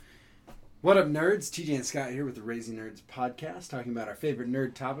What up, nerds? TJ and Scott here with the Raising Nerds podcast, talking about our favorite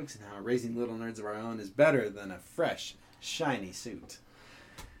nerd topics and how raising little nerds of our own is better than a fresh, shiny suit.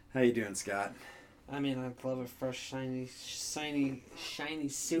 How you doing, Scott? I mean, I'd love a fresh, shiny suit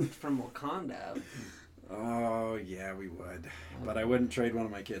from Wakanda. Oh, yeah, we would. But I wouldn't trade one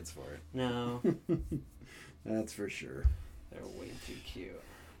of my kids for it. No. That's for sure. They're way too cute.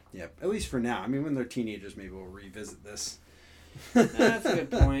 Yep, at least for now. I mean, when they're teenagers, maybe we'll revisit this. That's a good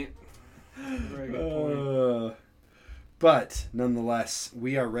point. Very good point. But nonetheless,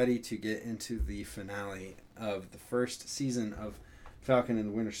 we are ready to get into the finale of the first season of Falcon and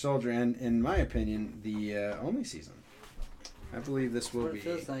the Winter Soldier, and in my opinion, the only season. I believe this will what be. It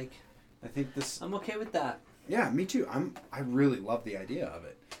feels like. I think this. I'm okay with that. Yeah, me too. I really love the idea of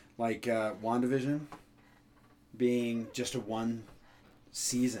it, like WandaVision being just a one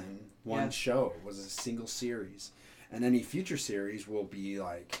season, one show. It was a single series, and any future series will be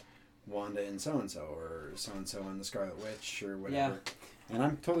like Wanda and so or so and the Scarlet Witch or whatever. Yeah. And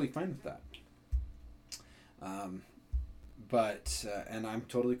I'm totally fine with that. And I'm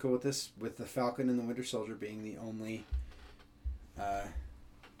totally cool with this, with the Falcon and the Winter Soldier being the only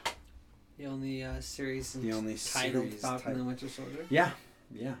series the only titled series Falcon and the Winter Soldier. Yeah,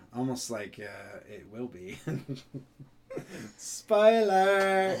 almost like it will be.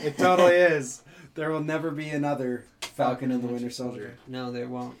 Spoiler! It totally is. There will never be another Falcon and the Winter Soldier. No, there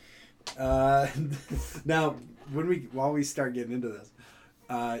won't. Now, while we start getting into this,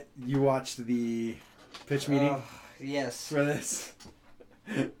 you watched the pitch meeting? Yes. For this?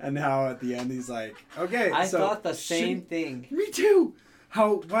 And how at the end he's like, okay, I thought the same thing. Me too!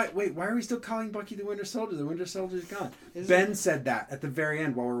 Wait, why are we still calling Bucky the Winter Soldier? The Winter Soldier's gone. Ben said that at the very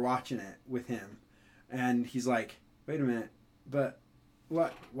end while we're watching it with him. And he's like, wait a minute, but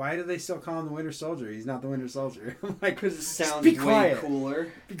what? Why do they still call him the Winter Soldier? He's not the Winter Soldier. I'm like, because it sounds way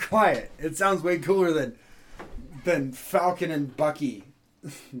cooler. Be quiet. It sounds way cooler than Falcon and Bucky.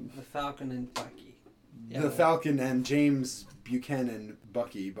 The Falcon and Bucky. Yeah, the Falcon and James Buchanan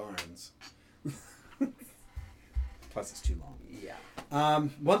Bucky Barnes. Plus, it's too long. Yeah.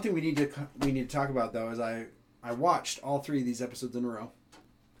 One thing we need to talk about though is I watched all 3 of these episodes in a row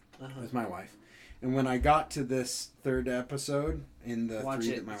with my wife. And when I got to this third episode in the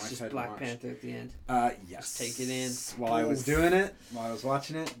 3 that my wife had Black watched, Panther at the end. Yes. Just take it in. While I was doing it, while I was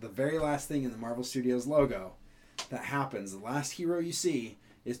watching it, the very last thing in the Marvel Studios logo that happens, the last hero you see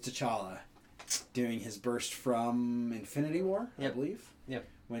is T'Challa doing his burst from Infinity War, I believe. Yep.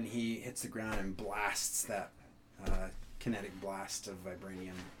 When he hits the ground and blasts that kinetic blast of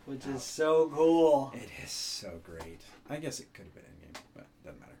vibranium. Which is so cool. It is so great. I guess it could have been in game, but it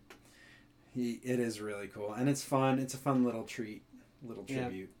doesn't matter. It is really cool, and it's fun. It's a fun little tribute.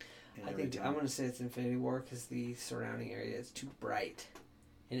 I think I'm going to say it's Infinity War because the surrounding area is too bright.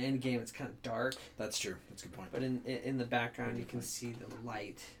 In Endgame, it's kind of dark. That's true. That's a good point. But in the background, you can see the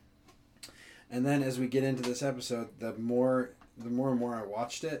light. And then as we get into this episode, the more and more I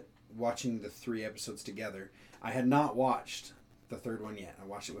watched it, watching the 3 episodes together. I had not watched the third one yet. I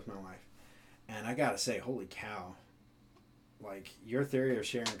watched it with my wife, and I gotta say, holy cow! Like, your theory of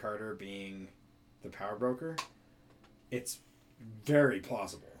Sharon Carter being the power broker, it's very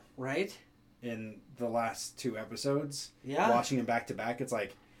plausible. Right? In the last 2 episodes, yeah, watching them back to back, it's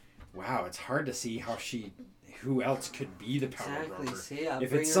like, wow, it's hard to see who else could be the power broker.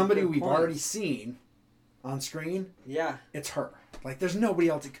 If it's somebody we've already seen on screen, it's her. Like, there's nobody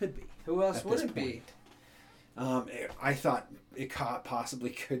else it could be. Who else would it be? I thought it possibly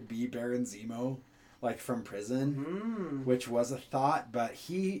could be Baron Zemo, like from prison, which was a thought, but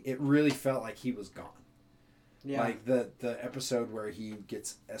it really felt like he was gone. Yeah. Like the episode where he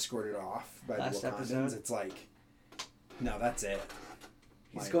gets escorted off by the Wakandans, it's like, no, that's it.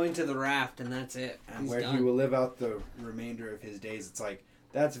 He's going to the raft, and that's it. And where he will live out the remainder of his days. It's like,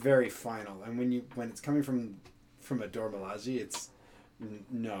 that's very final. And when it's coming from Adore Milaje, it's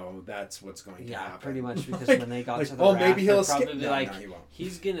no, that's what's going to happen. Yeah, pretty much, because when they got to the raft, maybe he'll escape. Probably No, he won't.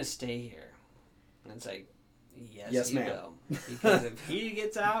 He's gonna stay here. And it's like, yes ma'am. Will. Because if he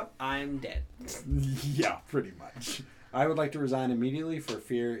gets out, I'm dead. Yeah, pretty much. I would like to resign immediately for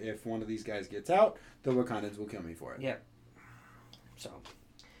fear if one of these guys gets out, the Wakandans will kill me for it. Yep. So,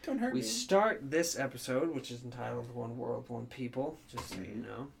 don't hurt me. We start this episode, which is entitled "One World, One People," just so you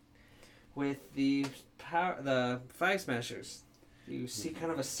know, with the Flag Smashers. You see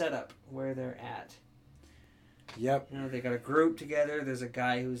kind of a setup where they're at. Yep. You know, they got a group together. There's a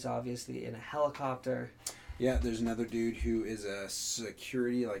guy who's obviously in a helicopter. Yeah, there's another dude who is a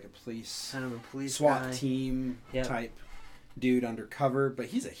security, like a police... Kind of a police SWAT guy. team type dude undercover, but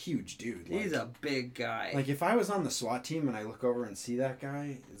he's a huge dude. He's a big guy. Like, if I was on the SWAT team and I look over and see that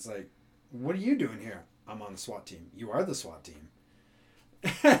guy, it's like, what are you doing here? I'm on the SWAT team. You are the SWAT team.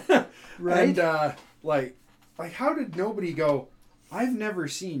 Right. And like how did nobody go, I've never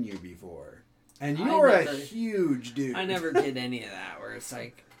seen you before, and you're a huge dude. I never did any of that where it's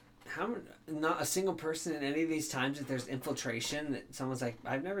like, not a single person in any of these times that there's infiltration that someone's like,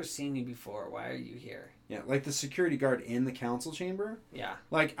 I've never seen you before, why are you here? Yeah, like the security guard in the council chamber. Yeah.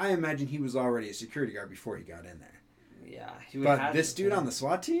 Like, I imagine he was already a security guard before he got in there. Yeah. But this dude on the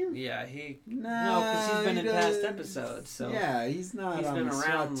SWAT team? Yeah, no, because he's been in past episodes. So yeah, he's not on the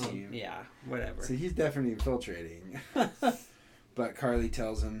SWAT team. Yeah, whatever. So he's definitely infiltrating. But Carly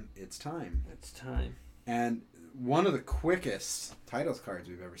tells him it's time. It's time. And one of the quickest titles cards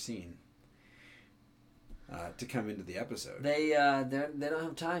we've ever seen to come into the episode. They don't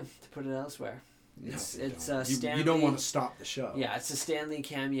have time to put it elsewhere. No, it's Stanley. You don't want to stop the show. Yeah, it's a Stanley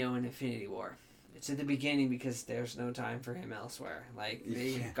cameo in Infinity War. It's at the beginning because there's no time for him elsewhere. Like,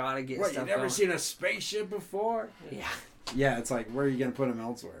 they gotta get stuff you never going. seen a spaceship before? Yeah. Yeah, it's like, where are you gonna put him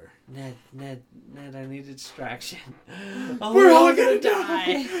elsewhere? Ned, I need a distraction. We're all gonna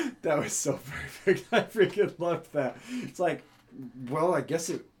die! That was so perfect. I freaking loved that. It's like, well, I guess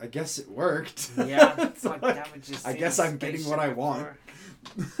it worked. Yeah. Like, that would just I guess I'm getting what I want.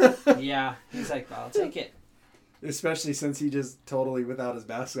 Yeah. He's like, well, I'll take it. Especially since he just totally, without his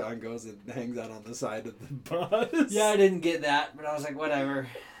mask on, goes and hangs out on the side of the bus. Yeah, I didn't get that, but I was like, whatever.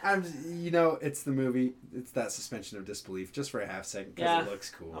 It's the movie. It's that suspension of disbelief just for a half second because it looks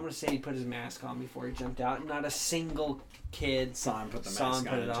cool. I'm going to say he put his mask on before he jumped out. Not a single kid saw him put the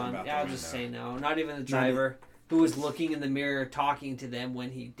mask on. Yeah, I'll just say no. Not even the driver who was looking in the mirror talking to them when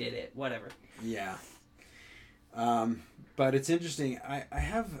he did it. Whatever. Yeah. But it's interesting. I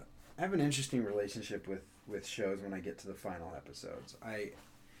have an interesting relationship with shows when I get to the final episodes. I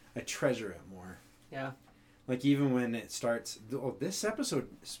treasure it more. Yeah. Like, even when it starts... this episode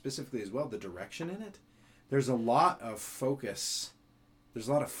specifically as well, the direction in it, there's a lot of focus. There's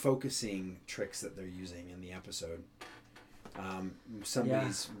a lot of focusing tricks that they're using in the episode.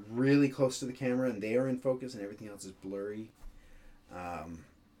 Somebody's really close to the camera and they are in focus and everything else is blurry.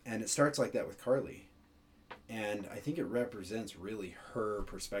 And it starts like that with Carly. And I think it represents really her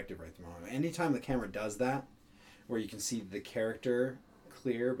perspective right at the moment. Anytime the camera does that, where you can see the character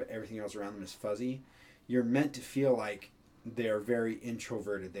clear, but everything else around them is fuzzy, you're meant to feel like they are very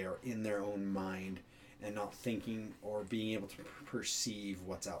introverted. They are in their own mind and not thinking or being able to perceive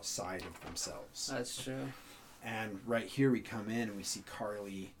what's outside of themselves. That's true. And right here we come in and we see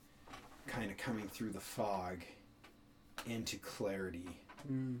Carly kind of coming through the fog into clarity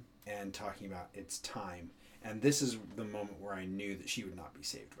and talking about it's time. And this is the moment where I knew that she would not be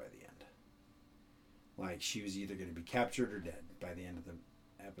saved by the end. Like, she was either going to be captured or dead by the end of the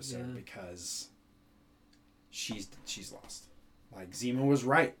episode because she's lost. Like, Zemo was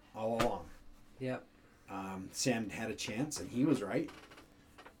right all along. Yep. Sam had a chance, and he was right.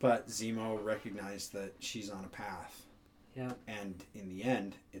 But Zemo recognized that she's on a path. Yep. And in the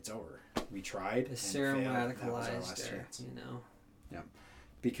end, it's over. We tried. The serum radicalized radicalized her, you know. Yep.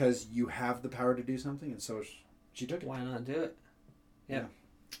 Because you have the power to do something, and so she took it. Why not do it? Yep.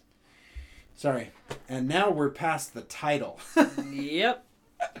 Yeah. Sorry. And now we're past the title. Yep.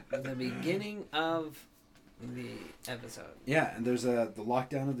 The beginning of the episode. Yeah, and there's the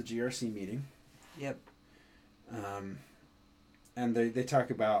lockdown of the GRC meeting. Yep. And they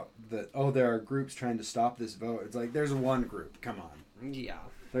talk about there are groups trying to stop this vote. It's like, there's one group. Come on. Yeah.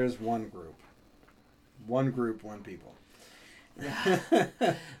 There's one group. One group, one people. Wait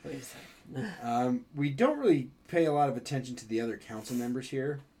a second. We don't really pay a lot of attention to the other council members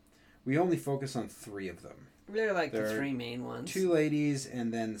here. We only focus on 3 of them. They're like the 3 main ones. 2 ladies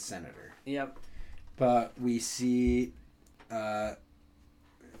and then the senator. Yep. But we see a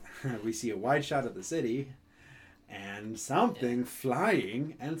wide shot of the city and something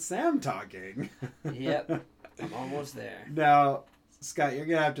flying and Sam talking. Yep. I'm almost there. Now, Scott, you're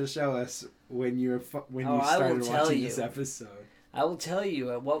gonna have to show us when you started watching this episode. I will tell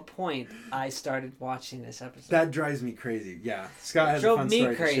you at what point I started watching this episode. That drives me crazy. Yeah, Scott has a fun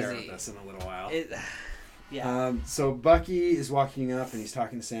story to share with us in a little while. Yeah. So Bucky is walking up and he's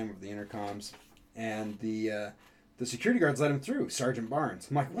talking to Sam over the intercoms, and the security guards let him through. Sergeant Barnes.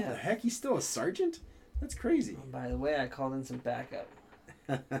 I'm like, what the heck? He's still a sergeant? That's crazy. Oh, by the way, I called in some backup.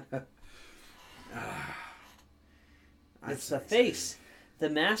 It's the face, the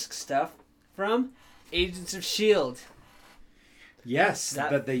mask stuff from Agents of S.H.I.E.L.D. Yes,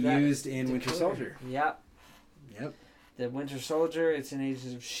 that they used in Winter Soldier. Yep. Yep. The Winter Soldier, it's in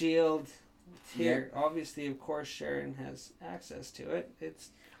Agents of S.H.I.E.L.D. It's here. Yep. Obviously, of course, Sharon has access to it.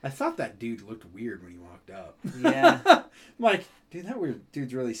 I thought that dude looked weird when he walked up. Yeah. I'm like, dude, that weird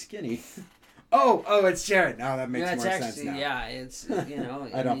dude's really skinny. Oh, it's Sharon. Now that makes more sense now. Yeah, it's, you know.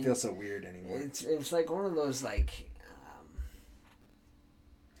 I don't feel so weird anymore. It's like one of those, like,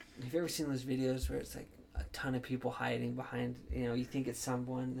 have you ever seen those videos where it's like a ton of people hiding behind, you know, you think it's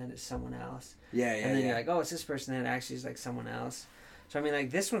someone, then it's someone else. Yeah. And then you're like, oh, it's this person, then it actually is like someone else. So, I mean,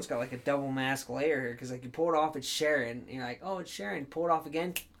 like, this one's got like a double mask layer here, because, like, you pull it off, it's Sharon. And you're like, oh, it's Sharon. Pull it off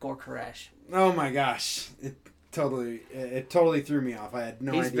again, Gor Koresh. Oh my gosh. It totally threw me off. I had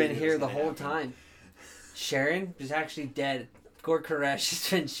no idea. He's been here the whole time. Sharon is actually dead. Gor Koresh has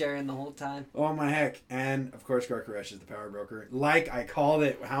been Sharon the whole time. Oh my heck. And of course Gor Koresh is the power broker. Like I called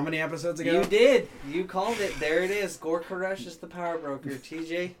it how many episodes ago? You did. You called it. There it is. Gor Koresh is the power broker.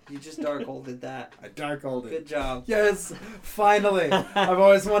 TJ, you just Darkholded that. I Darkhold it. Good job. Yes, finally. I've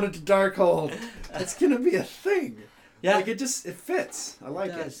always wanted to Darkhold. It's gonna be a thing. Yeah. Like it fits. I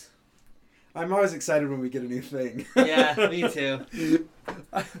like it. Does. I'm always excited when we get a new thing. Yeah, me too.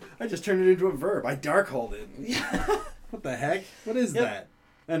 I just turned it into a verb. I Darkhold it. What the heck? What is that?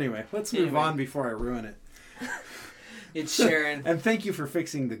 Anyway, let's move on before I ruin it. It's Sharon. And thank you for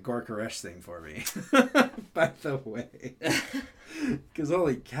fixing the Gor Koresh thing for me. By the way. Because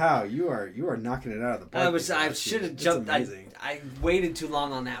holy cow, you are knocking it out of the park. I should have jumped. I waited too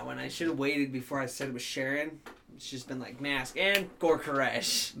long on that one. I should have waited before I said it was Sharon. It's just been like Mask and Gor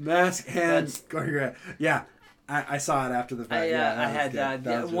Koresh. Mask and Gor Koresh. Yeah. I saw it after the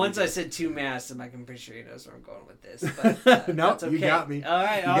fact. Once I said two masks, I'm like, I'm pretty sure he knows where I'm going with this. But no, okay. You got me. All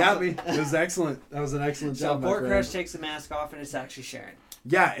right, you got me. It was excellent. That was an excellent job. So Gor Koresh takes the mask off, and it's actually Sharon.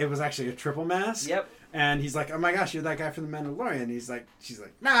 Yeah, it was actually a triple mask. Yep. And he's like, "Oh my gosh, you're that guy from The Mandalorian." She's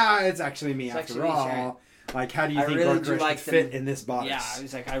like, "Nah, it's actually me after all." Sharon. Like, how do you think Gor Koresh would fit in this box? Yeah, I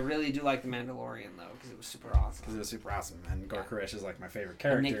was like, I really do like The Mandalorian though, because it was super awesome. Because it was super awesome, and Gor Koresh is like my favorite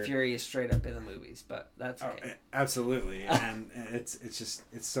character. And Nick Fury is straight up in the movies, but that's okay. Absolutely, and it's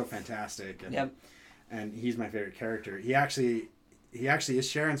so fantastic. And, and he's my favorite character. He actually is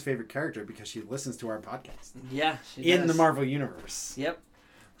Sharon's favorite character because she listens to our podcast. Yeah, she in does. the Marvel Universe. Yep,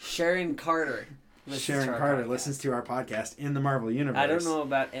 Sharon Carter. Sharon Carter listens to our podcast in the Marvel Universe. I don't know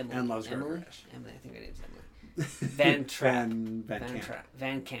about Emily. And loves Gor Koresh. Emily, I think her name's Emily. Van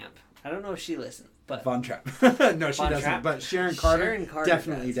Camp. I don't know if she listens, but Von Trapp. No, she doesn't. Trapp? But Sharon Carter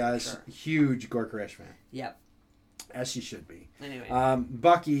definitely does. Sure. Huge Gor Koresh fan. Yep. As she should be. Anyway.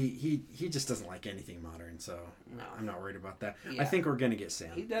 Bucky, he just doesn't like anything modern, so no. I'm not worried about that. Yeah. I think we're gonna get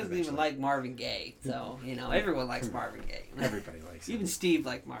Sam. He doesn't even like Marvin Gaye, so everyone likes Marvin Gaye. Everybody likes him. Even Steve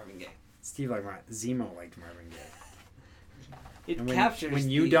liked Marvin Gaye. Steve liked Zemo liked Marvin Gaye. It captures when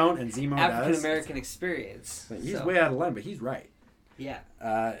you don't and Zemo does. African American experience. He's way out of line, but he's right. Yeah.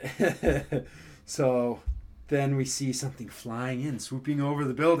 So then we see something flying in, swooping over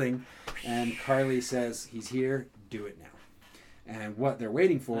the building, and Carly says, "He's here. Do it now." And what they're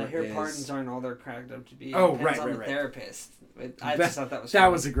waiting for I hear is pardons aren't all they're cracked up to be. Oh, Depends right, on right, the right. therapist. I just thought that was that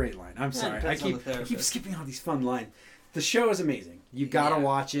funny. was a great line. I'm sorry. I depends on the keep skipping all these fun lines. The show is amazing. You gotta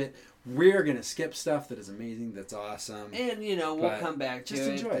watch it. We're gonna skip stuff that is amazing. That's awesome. And we'll come back to just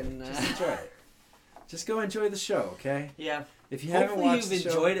it. Enjoy it. Just enjoy it. Just go enjoy the show, okay? Yeah. If you haven't watched you've the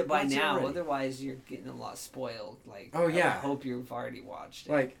enjoyed show, it by watch now. already. Otherwise, you're getting a lot spoiled. Like, oh yeah. I hope you've already watched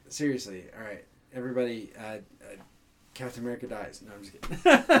it. Like seriously, all right, everybody. Captain America dies. No, I'm just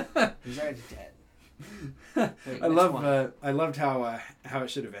kidding. He's already dead. Wait, I loved how it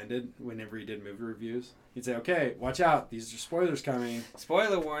should have ended whenever he did movie reviews. He'd say, "Okay, watch out. These are spoilers coming."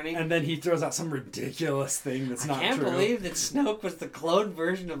 Spoiler warning. And then he throws out some ridiculous thing that's not true. I can't believe that Snoke was the cloned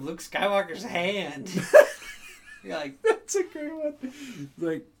version of Luke Skywalker's hand. You're like, that's a great one.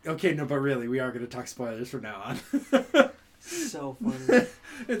 Like, okay, no, but really, we are going to talk spoilers from now on. So funny.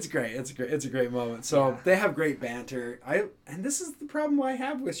 It's great. It's a great moment. So they have great banter. And this is the problem I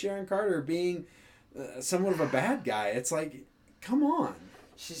have with Sharon Carter being somewhat of a bad guy. It's like, come on.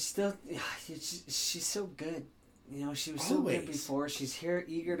 She's still, she's so good. She was so good before. She's here,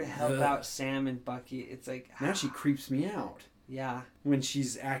 eager to help out Sam and Bucky. It's like now she creeps me out. Yeah. When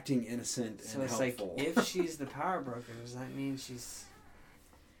she's acting innocent and it's helpful. Like, if she's the power broker, does that mean she's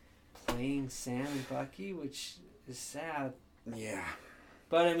playing Sam and Bucky, which is sad. Yeah.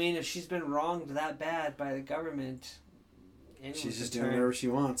 But I mean, if she's been wronged that bad by the government, she's just doing whatever she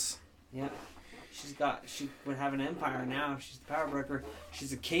wants. Yeah. She would have an empire now. She's the power broker.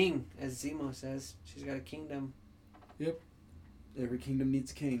 She's a king, as Zemo says. She's got a kingdom. Yep. Every kingdom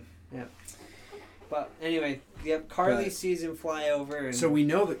needs a king. Yep. But anyway, Carly sees him fly over. And so we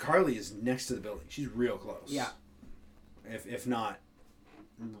know that Carly is next to the building. She's real close. Yeah. If not,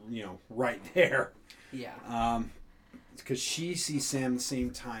 right there. Yeah. because she sees Sam the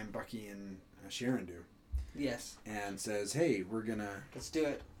same time Bucky and Sharon do. Yes. And says, "Hey, we're gonna Let's do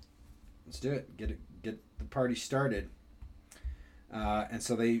it. let's do it. Get the party started." And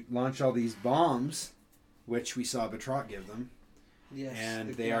so they launch all these bombs, which we saw Batroc give them. Yes. And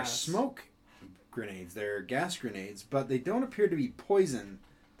the they are gas. smoke grenades. They're gas grenades, but they don't appear to be poison.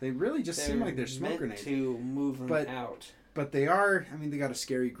 They really just seem like they're smoke meant grenades. to move them But- out. But they are. I mean, they got a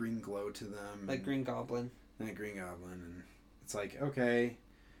scary green glow to them. Like and- Green Goblin. and Green Goblin, and it's like, okay,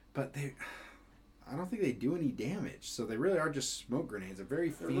 but I don't think they do any damage. So they really are just smoke grenades. They're very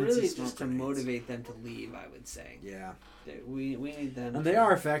They're fancy really smoke just to grenades. motivate them to leave, I would say. Yeah, We need them. and they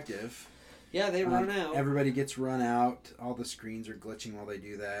are effective. Yeah, they run out. Everybody gets run out. All the screens are glitching while they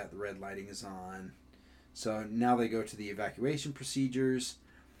do that. The red lighting is on. So now they go to the evacuation procedures,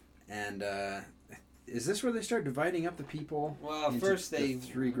 and is this where they start dividing up the people? Well, into first they the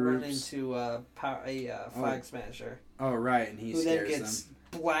three run groups? into a flag smasher, Oh, right, and he who then scares gets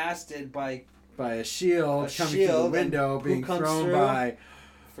blasted by by a shield A coming shield, through the and window, who being comes thrown through? by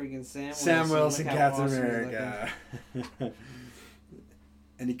freaking Sam Wilson, Look how Captain awesome he's America.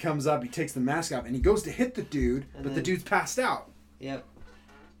 And he comes up, he takes the mask off, and he goes to hit the dude, And but the then- dude's passed out. Yep.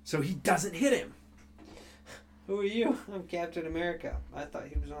 So he doesn't hit him. Who are you? I'm Captain America. I thought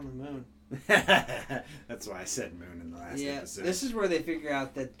he was on the moon. That's why I said moon in the last Yeah, episode. this is where they figure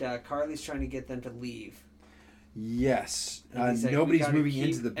out that Carly's trying to get them to leave. Yes. And he's like, "We Nobody's gotta moving keep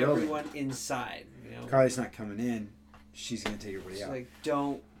into the building. Everyone inside. You know, Carly's not coming in. She's going to take everybody she's out. like,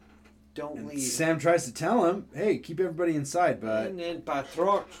 don't And leave. Sam tries to tell him, hey, keep everybody inside, but... And then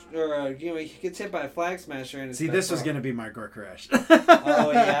Batroc, or he gets hit by a flag smasher. And it's See, this was Batroc. going to be my Gore Koresh.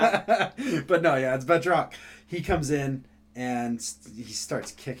 Oh, yeah? But no, yeah, it's Batroc. He comes in and he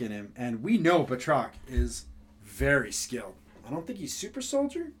starts kicking him. And we know Batroc is very skilled. I don't think he's super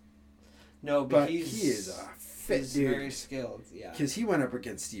soldier, No, but he is a fit he's dude. very skilled. Yeah, Because he went up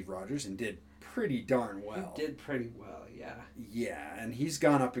against Steve Rogers and did pretty darn well. he did pretty well. Yeah, Yeah, and he's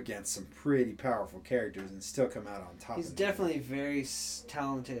gone up against some pretty powerful characters and still come out on top. he's of them. definitely very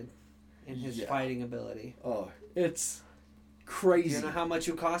talented in his Yeah. fighting ability. Oh, it's Do crazy. you know how much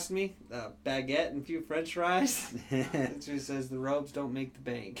it cost me? A baguette and a few French fries. That's what he says. The robes don't make the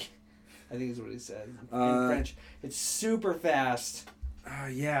bank. I think is what he said in French. It's super fast.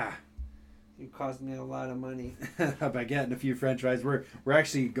 Yeah. It cost me a lot of money. By getting a few French fries, we're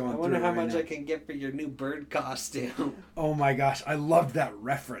actually going. I wonder through how it right much now. I can get for your new bird costume. Oh my gosh, I loved that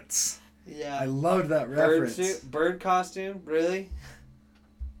reference. Yeah. I loved that Bird reference. suit, bird costume, really?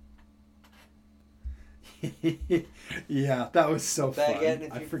 Yeah, that was so fun. Baguette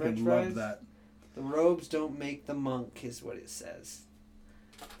and a I few freaking French loved fries? that. The robes don't make the monk, is what it says.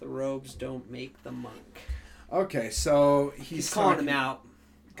 The robes don't make the monk. Okay, so He's calling him out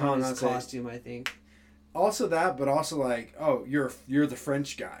calling on out his saying- costume, I think. Also that, but also like, oh, you're the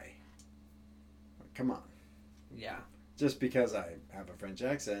French guy. Come on. Yeah. Just because I have a French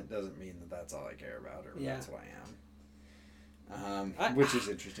accent doesn't mean that that's all I care about or Yeah. that's who I am. Which is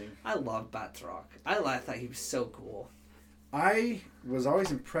interesting. I love Batroc. I thought he was so cool. I was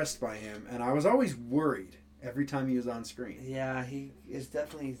always impressed by him, and I was always worried every time he was on screen. Yeah, he is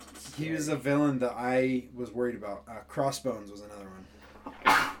definitely scary. He was a villain that I was worried about. Crossbones was another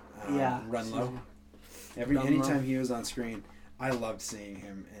one. Yeah. Runlow. Runlow. Anytime he was on screen, I loved seeing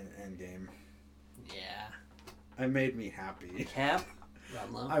him in Endgame. Yeah. It made me happy. Cap?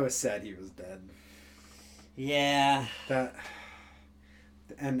 Runlow. I was sad he was dead. Yeah. That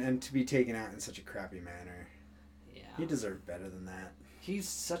and to be taken out in such a crappy manner. Yeah. He deserved better than that. He's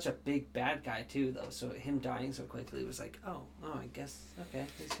such a big bad guy too, though. So him dying so quickly was like, oh, I guess okay,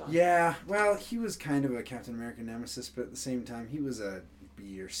 he's gone. Yeah, well, he was kind of a Captain America nemesis, but at the same time, he was a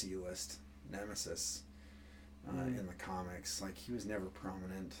B or C list nemesis in the comics. Like, he was never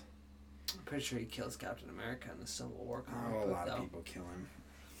prominent. I'm pretty sure he kills Captain America in the Civil War comic Oh, a book, lot though. of people kill him.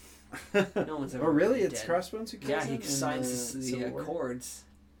 No one's ever Oh, really? really It's dead. Crossbones who kills Yeah, him? he signs the Civil War? accords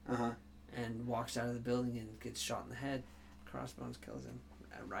Uh-huh. and walks out of the building and gets shot in the head. Crossbones kills him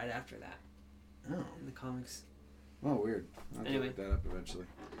right after that Oh. in the comics. Oh, weird. I'll have to Anyway. look that up eventually.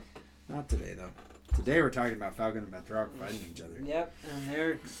 Not today, though. Today we're talking about Falcon and Batroc fighting each other. Yep, and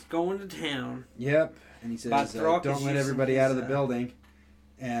they're going to town. Yep. And he says, Batroc don't is let using everybody his, out of the building.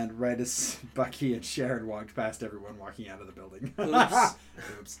 And right as Bucky and Sharon walked past everyone walking out of the building. Oops.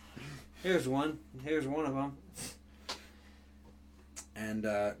 Oops. Here's one. Here's one of them. And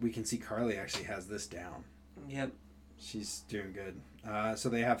we can see Carly actually has this down. Yep. She's doing good. So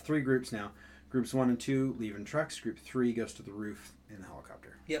they have 3 groups now. Groups 1 and 2 leave in trucks. Group 3 goes to the roof in the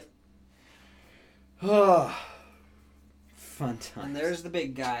helicopter. Yep. Fun Fun times. And there's the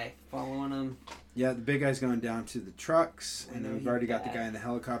big guy following him. Yeah, the big guy's going down to the trucks, I and know then we've he's already got bad. the guy in the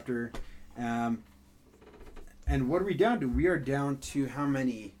helicopter. And what are we down to? We are down to how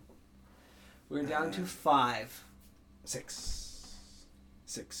many? We're down to 5. 6.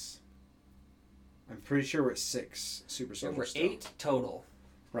 I'm pretty sure we're at 6 super So soldiers. we're still. 8 total.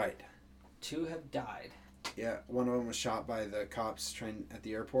 Right. 2 have died. Yeah, one of them was shot by the cops at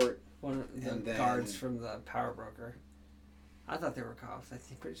the airport. One of the And then- guards from the power broker. I thought they were cops. I'm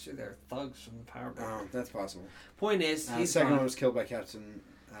pretty sure they're thugs from the power broker. Oh, that's possible. Point is, The he's second gone. one was killed by Captain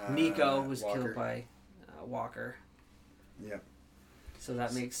Nico was Walker. killed by Walker. Yep. So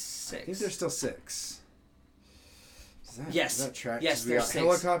that makes I 6. think there's still 6. Yes. Does that track? Yes, 'Cause we there's got 6.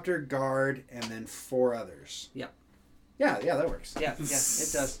 helicopter, guard, and then 4 others. Yep. Yeah, that works. Yeah, it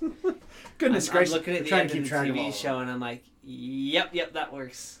does. Goodness I'm gracious! looking at I'm the trying end to keep of the track of all TV of show, and I'm like, yep, that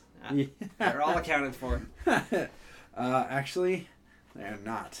works. them. They're all accounted for. Actually, they're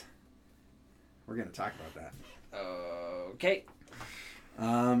not. We're gonna talk about that. Okay.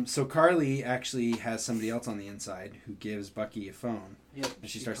 So Carly actually has somebody else on the inside who gives Bucky a phone, Yep. and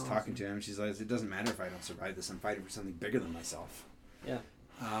she starts talking to him. She's like, "It doesn't matter if I don't survive this. I'm fighting for something bigger than myself." Yeah.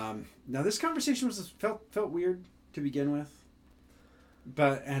 Now this conversation felt weird to begin with,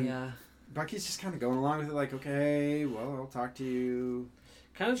 but Yeah. Bucky's just kind of going along with it, like, "Okay, well, I'll talk to you."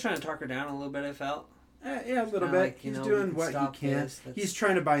 Kind of trying to talk her down a little bit, I felt. Yeah, a little Kinda bit. like, He's we doing can what he stop can. this. He's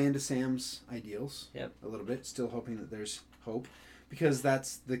trying to buy into Sam's ideals. Yep. A little bit, still hoping that there's hope, because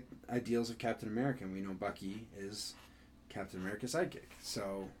that's the ideals of Captain America. And we know Bucky is Captain America's sidekick,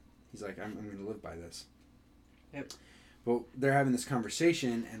 so he's like, I'm going to live by this. Yep. But they're having this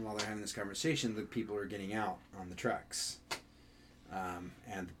conversation, and while they're having this conversation, the people are getting out on the trucks.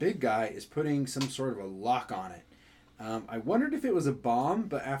 And the big guy is putting some sort of a lock on it. I wondered if it was a bomb,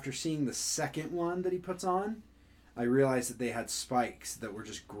 but after seeing the second one that he puts on, I realized that they had spikes that were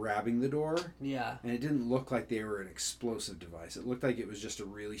just grabbing the door, Yeah. and it didn't look like they were an explosive device. It looked like it was just a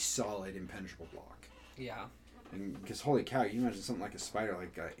really solid, impenetrable block. Yeah. And because holy cow, you imagine something like a spider,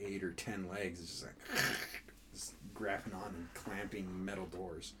 like 8 or 10 legs, it's just like just grabbing on and clamping metal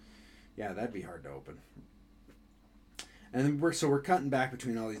doors. Yeah, that'd be hard to open. And then we're cutting back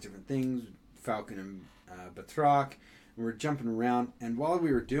between all these different things, Falcon and Batroc, and we're jumping around. And while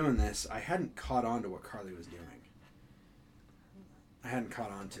we were doing this, I hadn't caught on to what Carly was doing. I hadn't caught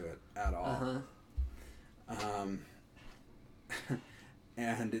on to it at all.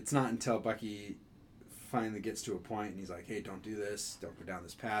 And it's not until Bucky finally gets to a point and he's like, "Hey, don't do this. Don't go down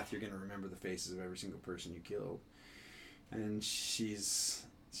this path. You're going to remember the faces of every single person you killed." And she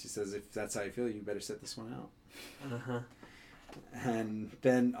says, "If that's how you feel, you better set this one out." And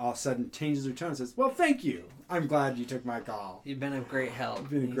then all of a sudden changes her tone and says, "Well, thank you. I'm glad you took my call. You've been of great help." You've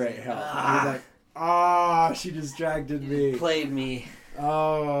been a He's great like, help." "Ah, And he's like, she distracted you me. played me.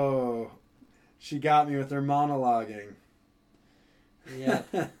 Oh, she got me with her monologuing." Yeah.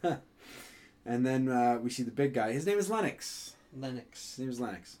 And then we see the big guy. His name is Lennox. Lennox. His name is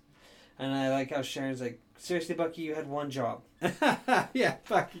Lennox. And I like how Sharon's like, seriously, Bucky, you had one job. Yeah,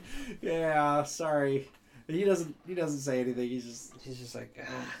 Bucky. Yeah, sorry. He doesn't say anything. He's just like,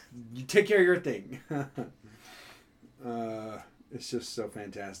 you take care of your thing. It's just so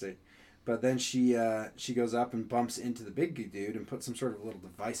fantastic. But then she goes up and bumps into the big dude and puts some sort of little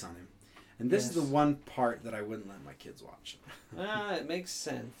device on him. And this is the one part that I wouldn't let my kids watch. it makes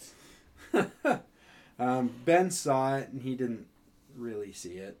sense. Ben saw it and he didn't really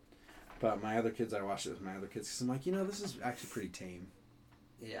see it. But my other kids, I watched it with my other kids because I'm like, this is actually pretty tame.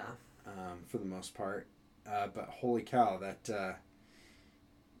 Yeah. For the most part. But holy cow, that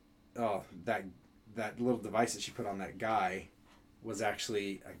little device that she put on that guy was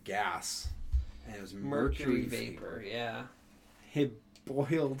actually a gas. And it was mercury vapor, yeah. It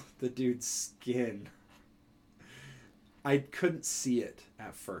boiled the dude's skin. I couldn't see it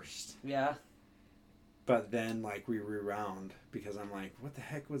at first. Yeah. But then, we rewound because I'm like, what the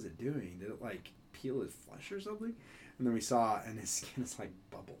heck was it doing? Did it, peel his flesh or something? And then we saw it, and his skin is,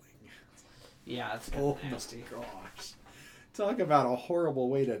 bubbling. Yeah, it's kind of nasty. Oh, my gosh. Talk about a horrible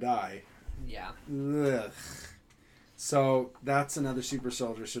way to die. Yeah. Ugh. So, that's another super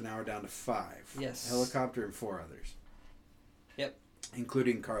soldier, so now we're down to 5. Yes. Helicopter and 4 others. Yep.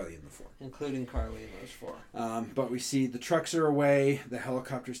 Including Carly in the 4. Including Carly in those 4. But we see the trucks are away, the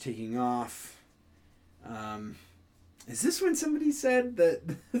helicopter's taking off. Is this when somebody said that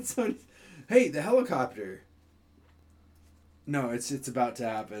hey, the helicopter? No, it's about to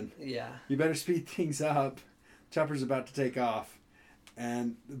happen. Yeah. You better speed things up. Chopper's about to take off.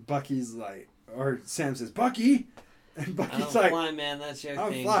 And Bucky's like, or Sam says, "Bucky!" And Bucky's I don't like, fly, man, that's your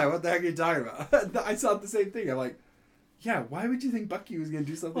 "I'm thing." fly, what the heck are you talking about?" I saw the same thing. I'm like, Yeah, why would you think Bucky was going to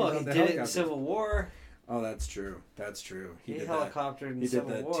do something Well, about he the did it in helicopter? Civil War. Oh, that's true. That's true. He did helicoptered in He Civil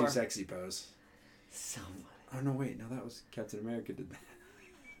did the War. too sexy pose. So funny. Oh, no, wait. No, that was Captain America did that.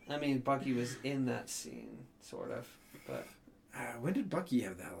 I mean, Bucky was in that scene, sort of. But When did Bucky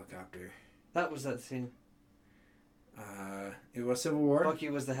have the helicopter? that was that scene. It was Civil War. Bucky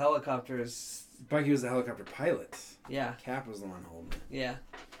was the helicopter's... Bucky was the helicopter pilot. Yeah, Cap was the one holding it. yeah.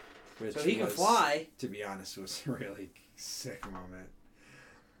 Which So he can was, fly. To be honest, was a really sick moment.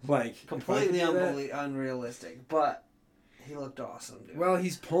 Like Completely if I could do that- unrealistic, but he looked awesome, dude. Well,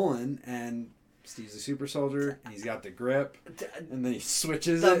 he's pulling, and Steve's a super soldier, and he's got the grip, and then he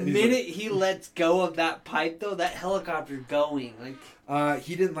switches The it. and he's minute he lets go of that pipe, though, that helicopter going, like...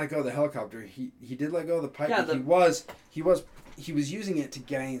 he didn't let go of the helicopter. He did let go of the pipe. Yeah, but he was using it to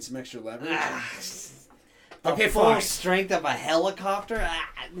gain some extra leverage. The Okay, full fine. strength of a helicopter?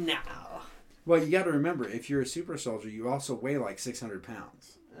 No. Well, you got to remember, if you're a super soldier, you also weigh like 600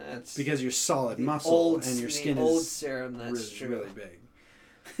 pounds That's because you're solid the muscle old, and your the skin old is serum, that's really, true. really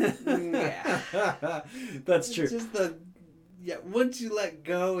big. Yeah. That's true. It's just once you let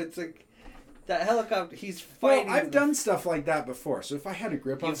go, it's like that helicopter, he's fighting. Well, I've done stuff like that before. So if I had a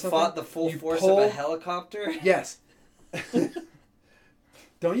grip on You something, fought the full you force pull- of a helicopter? Yes.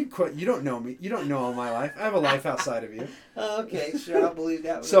 Don't you quit? You don't know me. You don't know all my life. I have a life outside of you. Oh, okay, sure, I'll believe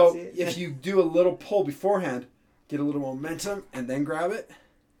that. When I So see it. if you do a little pull beforehand, get a little momentum, and then grab it.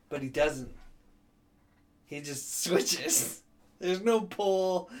 But he doesn't. He just switches. There's no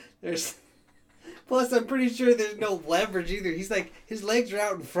pull. Plus, I'm pretty sure there's no leverage either. He's like, his legs are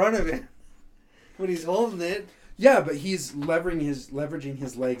out in front of him when he's holding it. Yeah, but he's leveraging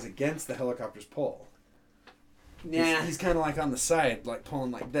his legs against the helicopter's pull. Nah. He's kind of like on the side, like pulling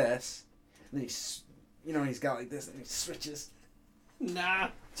like this. And then he's got like this, and he switches. Nah.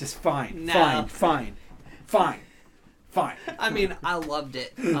 Just fine, No. fine. I mean, I loved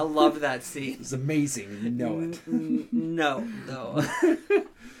it. I loved that scene. It's amazing. You know it. No.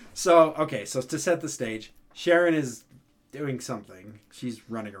 So to set the stage, Sharon is doing something. She's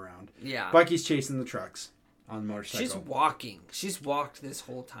running around. Yeah. Bucky's chasing the trucks on motorcycle. She's walking. She's walked this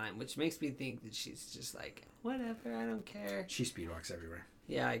whole time, which makes me think that she's just like, whatever, I don't care. She speedwalks everywhere.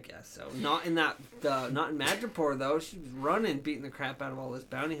 Yeah, I guess so. Not in not in Madripoor though. She was running, beating the crap out of all those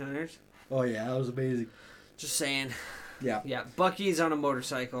bounty hunters. Oh yeah, that was amazing. Just saying. Yeah. Yeah, Bucky's on a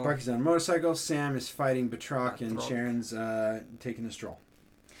motorcycle. Bucky's on a motorcycle. Sam is fighting Batroc, and Batroc. Sharon's taking a stroll.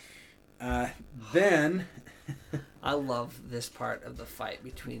 Then... I love this part of the fight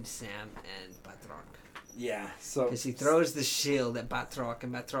between Sam and Batroc. Yeah, so... Because he throws the shield at Batroc,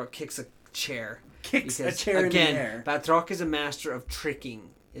 and Batroc kicks a chair. Kicks a Because, chair again, in the air. Batroc is a master of tricking,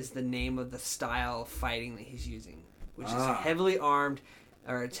 is the name of the style of fighting that he's using. Which is heavily armed,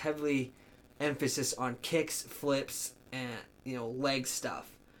 or it's heavily emphasis on kicks, flips, and, leg stuff.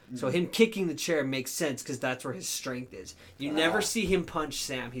 So him kicking the chair makes sense because that's where his strength is. You never see him punch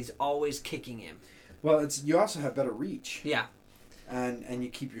Sam. He's always kicking him. Well, you also have better reach. Yeah. And you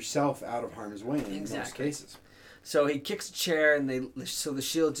keep yourself out of harm's way in most cases. So he kicks a chair, and so the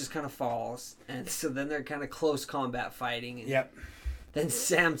shield just kind of falls, and so then they're kind of close combat fighting. And Yep. Then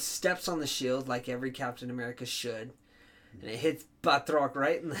Sam steps on the shield like every Captain America should, and it hits Batroc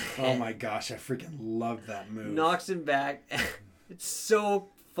right in the head. Oh my gosh, I freaking love that move. Knocks him back. It's so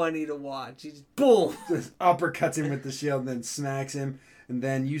funny to watch. He just boom, Just uppercuts him with the shield, and then smacks him, and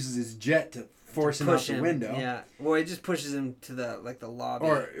then uses his jet to force him out the window. Yeah. Well, he just pushes him to the lobby.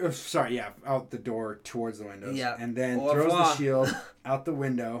 Out the door towards the windows. Yeah. And then Au throws the revoir. shield out the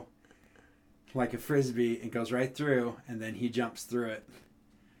window like a frisbee and goes right through, and then he jumps through it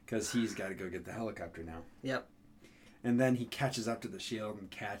because he's got to go get the helicopter now. Yep. And then he catches up to the shield and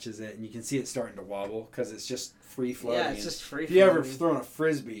catches it, and you can see it starting to wobble because it's just free floating. Yeah, it's just free If you ever floating. thrown a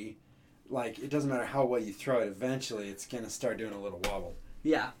frisbee, like it doesn't matter how well you throw it, eventually it's gonna start doing a little wobble.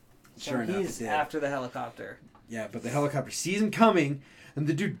 Yeah. Sure So enough, he's it did. after the helicopter. Yeah, but the helicopter sees him coming, and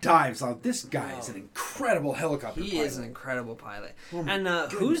the dude dives. Oh, this guy is an incredible helicopter He pilot. is an incredible pilot. Oh my And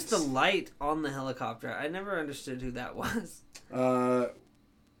who's the goodness. light on the helicopter? I never understood who that was.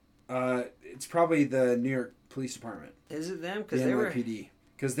 It's probably the New York Police Department, Is it them? the Because they were. NYPD.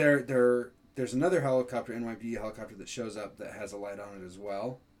 Because there's another helicopter, NYPD helicopter, that shows up that has a light on it as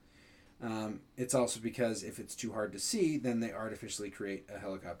well. It's also because if it's too hard to see, then they artificially create a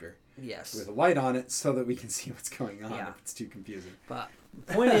helicopter Yes. with a light on it so that we can see what's going on Yeah. if it's too confusing. But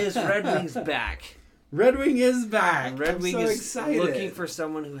point is, Red Wing's back. Red Wing is back. And Red I'm Wing so is excited. looking for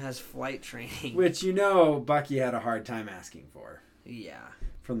someone who has flight training. Which Bucky had a hard time asking for Yeah.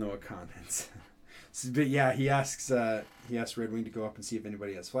 from the Wakandans. But yeah, he asks Red Wing to go up and see if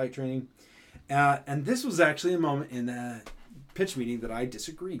anybody has flight training, And this was actually a moment in the pitch meeting that I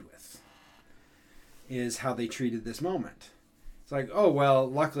disagreed with, is how they treated this moment. It's like, oh, well,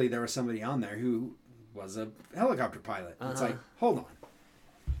 luckily there was somebody on there who was a helicopter pilot. It's like, hold on.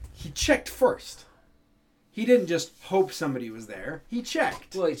 He checked first. He didn't just hope somebody was there. He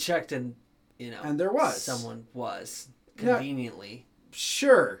checked. Well, he checked and, and there was. Someone was. Conveniently.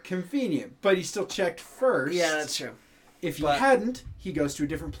 Sure, convenient. But he still checked first. Yeah, that's true. If he hadn't, he goes to a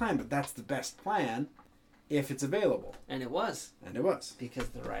different plan. But that's the best plan if it's available. And it was. Because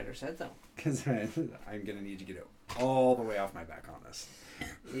the writer said so. Because I'm going to need to get all the way off my back on this.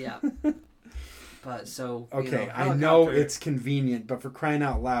 Yeah. But so... Okay, I know it's convenient, but for crying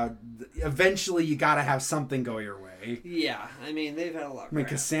out loud, eventually you got to have something go your way. Yeah, I mean, they've had a lot of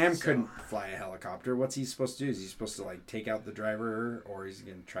because Sam couldn't fly a helicopter. What's he supposed to do? Is he supposed to, like, take out the driver, or is he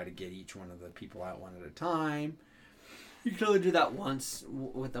going to try to get each one of the people out one at a time? You can only do that once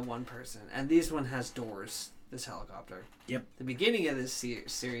with the one person. And this one has doors, this helicopter. Yep. The beginning of this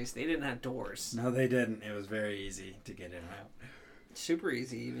series, they didn't have doors. No, they didn't. It was very easy to get in and out. Super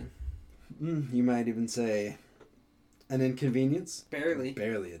easy, even. You might even say an inconvenience. Barely.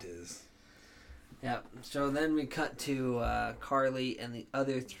 Barely it is. Yep. So then we cut to Carly and the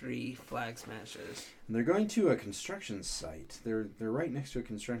other 3 Flag Smashers. And they're going to a construction site. They're right next to a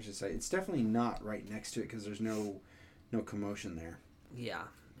construction site. It's definitely not right next to it because there's no commotion there. Yeah.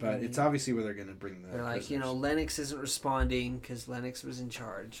 But it's obviously where they're going to bring the They're like, prisoners. Lennox isn't responding because Lennox was in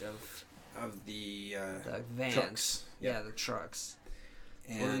charge of the vans. Trucks. Yeah, the trucks.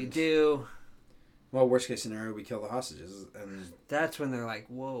 And what do we do? Well, worst case scenario, we kill the hostages. And that's when they're like,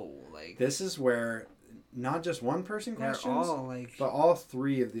 whoa. Like, this is where not just one person questions, all like... but all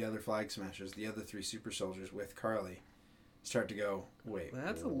 3 of the other Flag Smashers, the other 3 super soldiers with Carly, start to go, wait,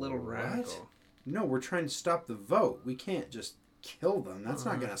 that's a little radical. No, we're trying to stop the vote. We can't just kill them. That's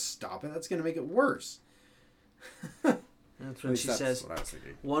not going to stop it. That's going to make it worse. That's when she says,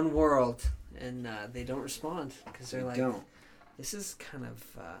 one world, and they don't respond because they're like, this is kind of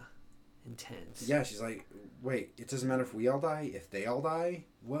intense. Yeah, she's like, wait, it doesn't matter if we all die, if they all die?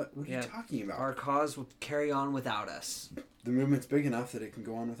 What are you talking about? Our cause will carry on without us. The movement's big enough that it can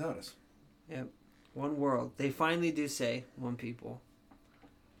go on without us. Yep. One world. They finally do say one people.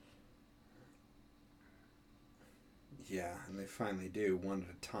 Yeah, and they finally do, one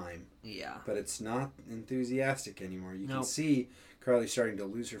at a time. Yeah. But it's not enthusiastic anymore. You can see Carly starting to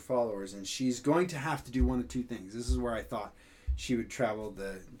lose her followers, and she's going to have to do one of 2 things. This is where I thought she would travel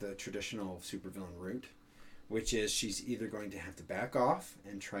the traditional supervillain route, which is she's either going to have to back off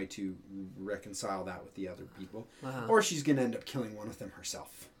and try to reconcile that with the other people, or she's going to end up killing one of them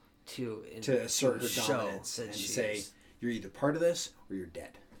herself to assert her dominance and say, you're either part of this or you're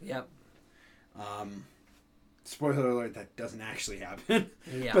dead. Yep. Spoiler alert, that doesn't actually happen.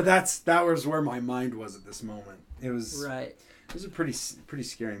 Yeah. But that was where my mind was at this moment. It was right. It was a pretty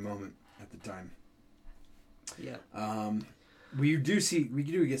scary moment at the time. Yeah. We do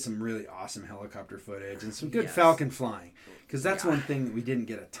get some really awesome helicopter footage and some good Falcon flying, because that's one thing that we didn't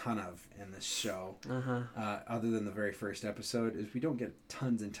get a ton of in this show. Other than the very first episode, is we don't get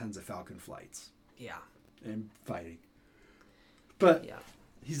tons and tons of Falcon flights. Yeah. And fighting. But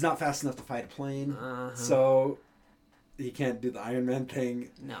he's not fast enough to fight a plane, so he can't do the Iron Man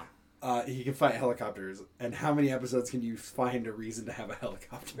thing. No. He can fight helicopters. And how many episodes can you find a reason to have a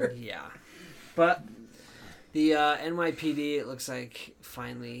helicopter? Yeah. But the NYPD, it looks like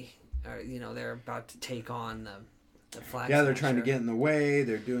finally, they're about to take on the Flag Smasher. Yeah, they're trying to get in the way.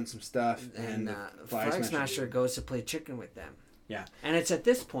 They're doing some stuff. And Flag Smasher goes to play chicken with them. Yeah. And it's at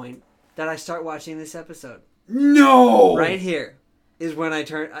this point that I start watching this episode. No! Right here is when I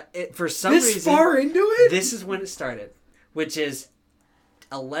turn... for some reason... This far into it? This is when it started, which is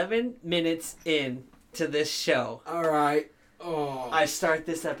 11 minutes in to this show. All right. Oh. I start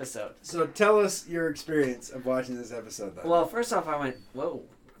this episode. So tell us your experience of watching this episode, then. Well, first off, I went, whoa,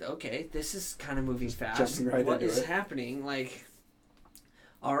 okay, this is kind of moving fast. Jumping right what into is it. happening? Like,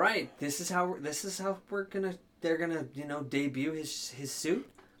 all right, this is how they're gonna debut his suit.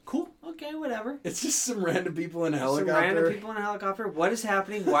 Cool. Okay, whatever. It's just some random people in a helicopter. Some random people in a helicopter. What is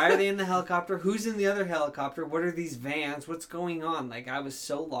happening? Why are they in the helicopter? Who's in the other helicopter? What are these vans? What's going on? Like, I was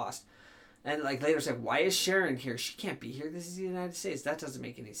so lost. And like later said, why is Sharon here? She can't be here. This is the United States. That doesn't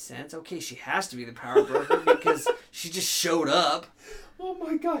make any sense. Okay, she has to be the power broker because she just showed up. Oh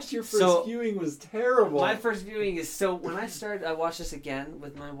my gosh, your first viewing was terrible. My first viewing is when I watched this again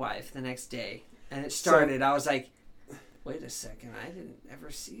with my wife the next day, and it started. I was like, wait a second, I didn't ever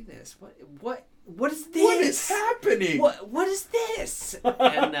see this. What is this? What is happening? What is this?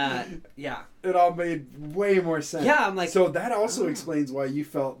 And yeah, it all made way more sense. Yeah, I'm like, so that also explains why you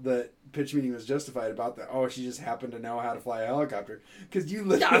felt that pitch meeting was justified about that. Oh, she just happened to know how to fly a helicopter because you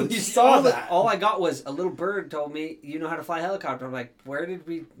literally saw that. All I got was a little bird told me you know how to fly a helicopter. I'm like, where did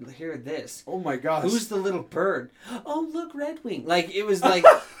we hear this? Oh my gosh! Who's the little bird? Oh, look, Red Wing. Like it was like,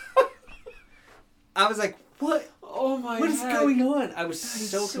 I was like, what? Oh my! What is going on? I was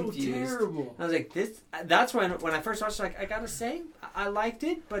so confused. Terrible. I was like, this. That's when I first watched it. Like, I gotta say, I liked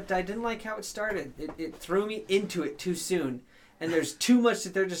it, but I didn't like how it started. It threw me into it too soon, and there's too much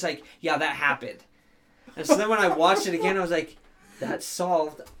that they're just like, yeah, that happened. And so then when I watched it again, I was like, that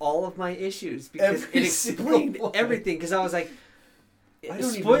solved all of my issues because it explained everything. Because I was like,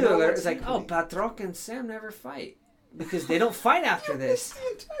 spoiler alert, it's like, oh, Batroc and Sam never fight because they don't fight after this.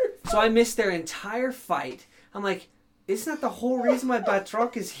 So I missed their entire fight. I'm like, isn't that the whole reason why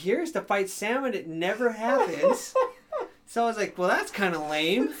Batroc is here is to fight Sam and it never happens? So I was like, well, that's kind of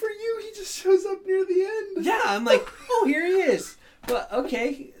lame. But for you, he just shows up near the end. Yeah, I'm like, oh, here he is. But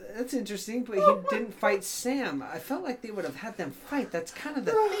okay, that's interesting. But he didn't fight Sam. I felt like they would have had them fight. That's kind of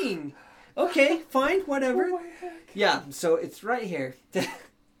the thing. Okay, fine, whatever. Oh my heck. Yeah, so it's right here.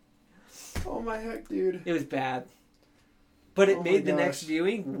 Oh my heck, dude. It was bad. But it made the gosh. next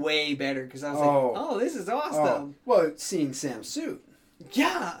viewing way better because I was like, oh, this is awesome. Well, seeing Sam's suit.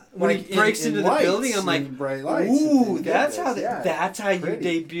 Yeah. When he breaks into the building, I'm like, bright lights. ooh, that's how you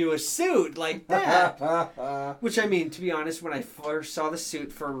debut a suit like that. Which, I mean, to be honest, when I first saw the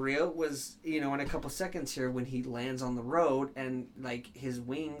suit for real was, in a couple seconds here when he lands on the road and, like, his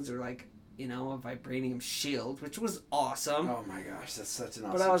wings are like, a vibranium shield, which was awesome. Oh my gosh, that's such an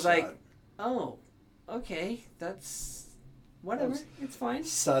awesome But I was shot. like, oh, okay, that's... Whatever, it's fine.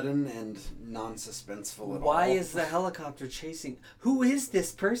 Sudden and non-suspenseful at all. Why is the helicopter chasing? Who is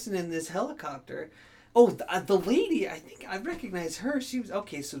this person in this helicopter? Oh, the lady. I think I recognize her. She was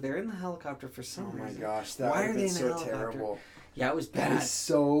okay. So they're in the helicopter for some reason. Oh my gosh, that Why would are have they been in a so helicopter? terrible. Yeah, it was bad. That is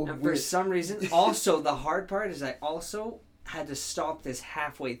so And weird. for some reason, also the hard part is I also had to stop this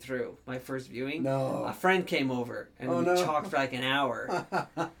halfway through my first viewing. No. A friend came over and we talked for like an hour,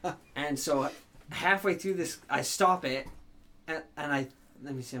 and so halfway through this, I stop it. And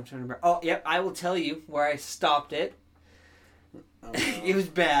let me see, I'm trying to remember. Oh, yep, I will tell you where I stopped it. Oh, no. It was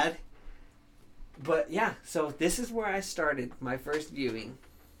bad. But yeah, so this is where I started my first viewing.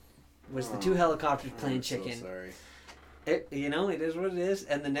 Was the two helicopters playing chicken. So sorry. It is what it is.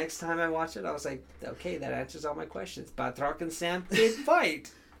 And the next time I watched it, I was like, okay, that answers all my questions. Batroc and Sam did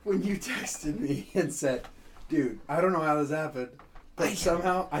fight. When you texted me and said, dude, I don't know how this happened. But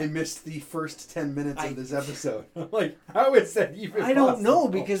somehow I missed the first 10 minutes of this episode. I'm like, how is that even I don't possible? know,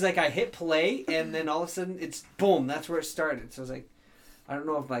 because like I hit play and then all of a sudden it's boom, that's where it started. So I was like, I don't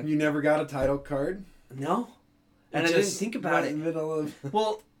know if like... You never got a title card? No. And I didn't think about it. In the middle of...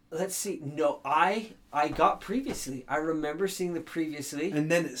 Well, let's see. No, I got previously. I remember seeing the previously. And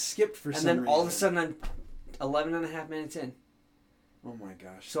then it skipped for some reason. And then all of a sudden I'm 11 and a half minutes in. Oh my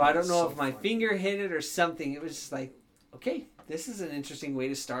gosh. So I don't know if my finger hit it or something. It was just like, okay, this is an interesting way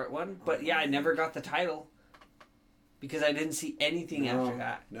to start one. But yeah, I never got the title. Because I didn't see anything after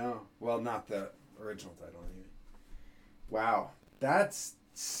that. No. Well, not the original title anyway. Wow. That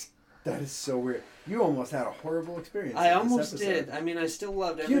is so weird. You almost had a horrible experience. I almost did. I mean, I still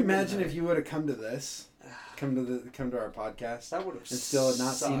loved it. Can you imagine if you would have come to this? Come to our podcast. That would have and still had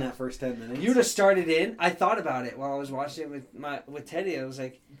not seen that first 10 minutes. You would have started in. I thought about it while I was watching it with Teddy. I was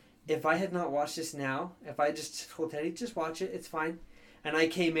like, if I had not watched this now, if I just told Teddy, just watch it, it's fine. And I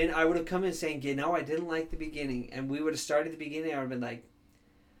came in, I would have come in saying, I didn't like the beginning. And we would have started the beginning. I would have been like,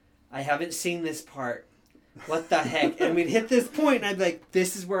 I haven't seen this part. What the heck? And we'd hit this point, and I'd be like,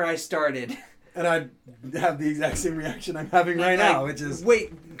 this is where I started. And I'd have the exact same reaction I'm having right now, which is...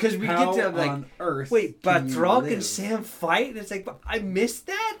 Wait, because we get to, like, earth wait, Batroc and Sam fight? And it's like, but I missed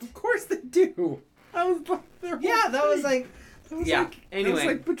that? Of course they do. That was was like... Anyway. That was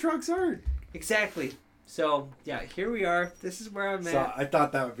like Batroc's art. Exactly. So, yeah, here we are. This is where I'm at. So I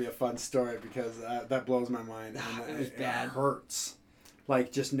thought that would be a fun story because that blows my mind. It was bad. It hurts.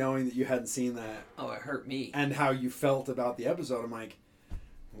 Like, just knowing that you hadn't seen that. Oh, it hurt me. And how you felt about the episode. I'm like,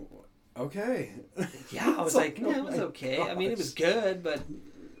 okay. Yeah, I was like, yeah, it was okay. Gosh. I mean, it was good, but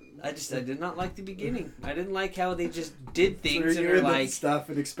I did not like the beginning. I didn't like how they just did things and they're like... stuff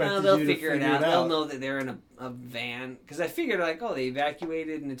and expected they'll you figure to it out. They'll know that they're in a van. Because I figured, like, they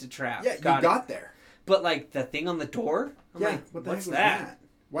evacuated and it's a trap. Yeah, got there. But, like, the thing on the door? I'm like, what's that?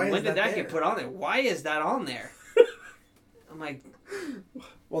 When did that get put on there? Why is that on there? I'm like...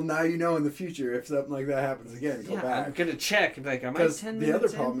 Well, now you know in the future if something like that happens again, go back. I'm going to check. I'm like, am I 10 minutes the other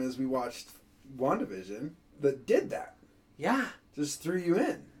problem is we watched WandaVision that did that. Yeah. Just threw you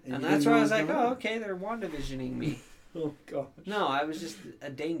in. And that's why I was like, oh, okay, they're WandaVisioning me. Oh gosh. No, I was just a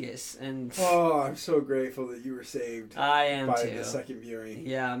dingus, and Oh, I'm so grateful that you were saved I am by too. the second viewing.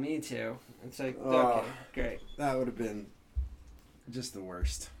 Yeah, me too. It's like, Oh. okay, great. That would have been just the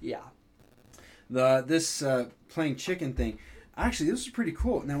worst. Yeah. This playing chicken thing, actually, this was pretty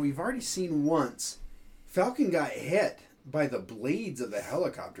cool. Now, we've already seen once, Falcon got hit by the blades of the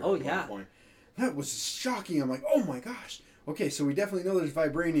helicopter Oh, at yeah. one point. That was shocking. I'm like, oh my gosh. Okay, so we definitely know there's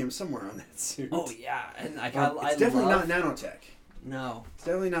vibranium somewhere on that suit. Oh yeah, and like It's definitely not nanotech. No. It's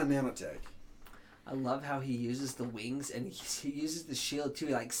definitely not nanotech. I love how he uses the wings, and he uses the shield too.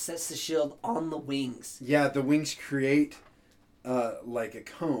 He like sets the shield on the wings. Yeah, the wings create like a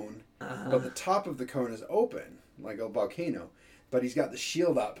cone, but the top of the cone is open, like a volcano. But he's got the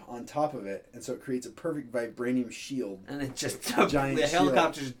shield up on top of it, and so it creates a perfect vibranium shield. And it just Giant the shield.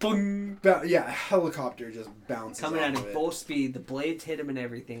 helicopter's boom Yeah, a helicopter just bounces coming at off him of it. full speed. The blades hit him and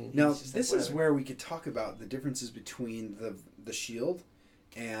everything. And Now, he's just this like, is whatever. where we could talk about the differences between the shield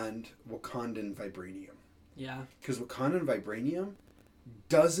and Wakandan vibranium. Yeah. Because Wakandan vibranium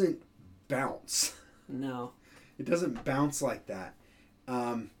doesn't bounce. No. It doesn't bounce like that.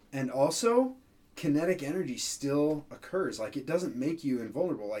 And also, kinetic energy still occurs. Like, it doesn't make you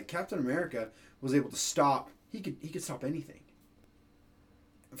invulnerable. Like, Captain America was able to stop. He could stop anything.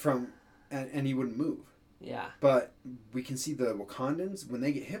 And he wouldn't move. Yeah. But we can see the Wakandans, when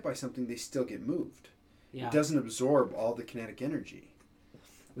they get hit by something, they still get moved. Yeah. It doesn't absorb all the kinetic energy.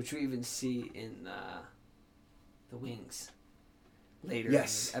 Which we even see in the wings later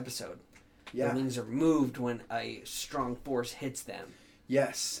Yes. in the episode. Yeah. The wings are moved when a strong force hits them.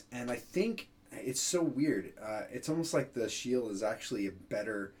 Yes. And I think it's so weird. It's almost like the shield is actually a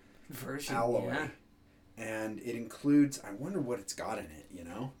better Version. alloy. Yeah. And it includes, I wonder what it's got in it, you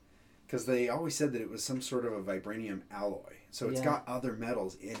know? Because they always said that it was some sort of a vibranium alloy. So it's got other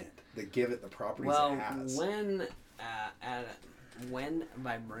metals in it that give it the properties it has. When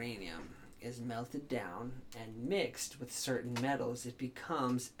vibranium is melted down and mixed with certain metals, it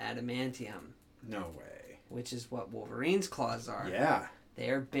becomes adamantium, No way. which is what Wolverine's claws are. Yeah. They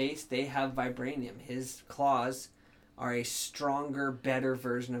have vibranium. His claws are a stronger, better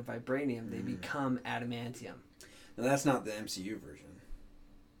version of vibranium. They become adamantium. Now that's not the MCU version.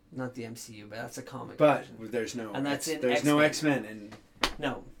 Not the MCU, but that's a comic But version. there's no And that's in there's no X-Men. X-Men and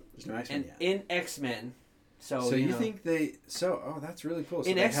No. there's no X-Men And yet. in X-Men, so you know, think that's really cool. So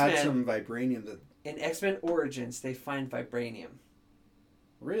In they had X-Men- some vibranium that in X-Men Origins, they find vibranium.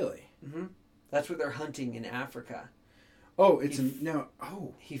 really. Mm-hmm. That's what they're hunting in Africa. Oh, it's He- no.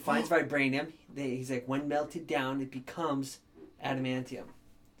 Oh, He finds vibranium. He's like, when melted down, it becomes adamantium.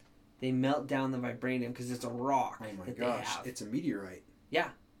 They melt down the vibranium because it's a rock oh my that gosh! they have. It's a meteorite.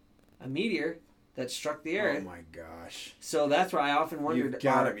 A meteor that struck the Oh earth. my gosh! So that's why I often wondered. You've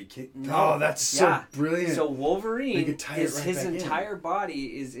gotta be kidding! No, Oh, that's so yeah. brilliant. So They Wolverine, could tie it his right back in. entire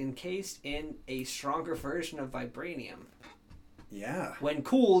body is encased in a stronger version of vibranium. yeah, When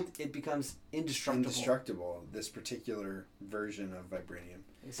cooled, it becomes indestructible. indestructible. This particular version of vibranium.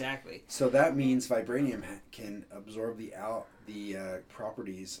 Exactly. So that means vibranium can absorb the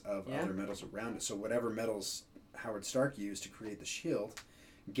properties of Yeah. other metals around it. So whatever metals Howard Stark used to create the shield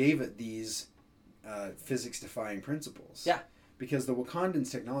gave it these physics-defying principles. Yeah. Because the Wakandan's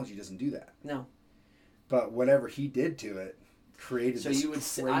technology doesn't do that. No. But whatever he did to it created So this you would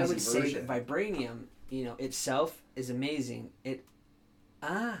say, crazy I would say version. that vibranium, itself is amazing.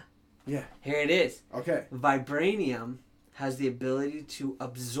 Yeah. Here it is. Okay. Vibranium has the ability to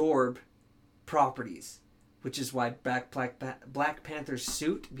absorb properties, which is why Black Panther's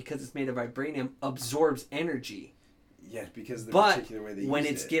suit, because it's made of vibranium, absorbs energy. Yeah, because of the But particular way they when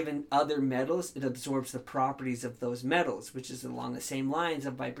used it's it. given other metals, it absorbs the properties of those metals, which is along the same lines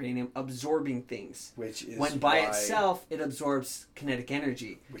of vibranium absorbing things. Which is When by why, itself, it absorbs kinetic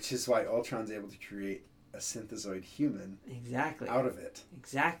energy. Which is why Ultron's able to create a synthezoid human Exactly. out of it.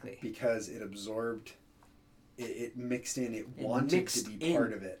 Exactly. Because it absorbed, it mixed in, it wanted mixed to be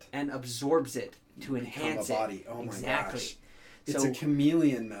part of it. And absorbs it to Become enhance a it. body. Oh Exactly. my gosh. It's So- a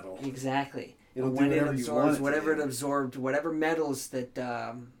chameleon metal. Exactly. It'll And do when it whatever you want absorbs it to whatever it do. absorbed, whatever metals that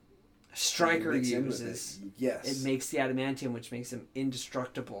Stryker Mix in with uses, it. Yes. it makes the adamantium, which makes him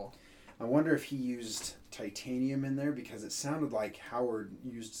indestructible. I wonder if he used titanium in there because it sounded like Howard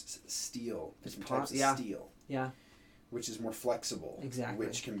used steel, different types of yeah. steel. Yeah. Which is more flexible. Exactly.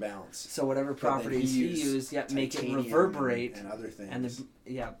 Which can bounce. So whatever But then properties he used, make it titanium reverberate. and other things.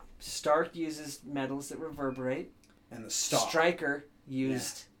 And Stark uses metals that reverberate. And the stock. Stryker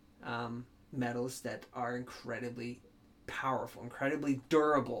used metals that are incredibly powerful, incredibly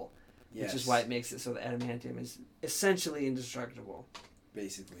durable, Yes. which is why it makes it so the adamantium is essentially indestructible.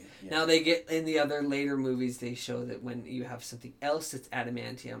 basically. Yeah. Now they get in the other later movies. They show that when you have something else that's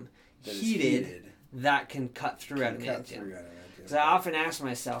adamantium that heated, that can cut through adamantium. Because I often ask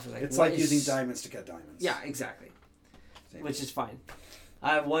myself, like, it's like using diamonds to cut diamonds. Yeah, exactly. Same. Which is fine.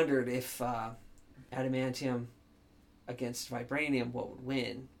 I wondered if adamantium against vibranium, what would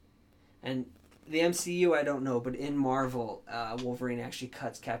win? And the MCU, I don't know, but in Marvel, Wolverine actually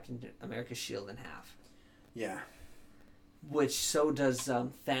cuts Captain America's shield in half. Yeah. Which so does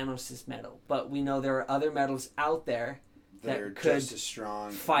Thanos' metal. But we know there are other metals out there that are could just as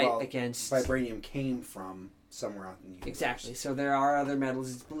strong. fight against... Vibranium came from somewhere out in the universe. Exactly. So there are other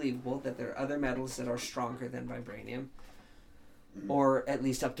metals. It's believable that there are other metals that are stronger than vibranium. Mm-hmm. Or at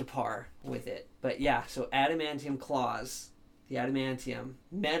least up to par with it. But yeah, so adamantium claws, the adamantium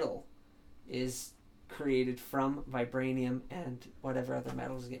metal, is created from vibranium and whatever other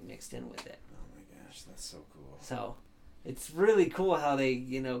metals get mixed in with it. Oh my gosh, that's so cool. So it's really cool how they,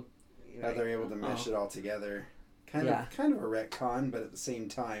 how they're able to mesh it all together. Kind of a retcon, but at the same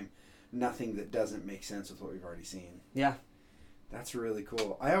time, nothing that doesn't make sense with what we've already seen. Yeah. That's really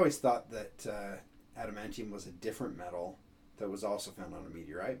cool. I always thought that adamantium was a different metal that was also found on a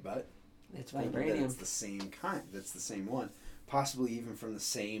meteorite, but it's vibranium. It's the same kind. That's the same one. Possibly even from the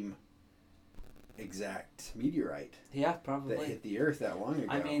same exact meteorite. Yeah, probably. That hit the Earth that long ago.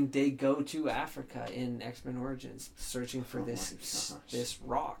 I mean, they go to Africa in X-Men Origins searching for this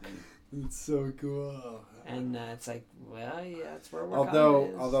rock. It's so cool. And it's like, well, yeah, that's where we're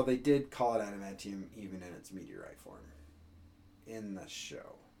Although they did call it adamantium even in its meteorite form in the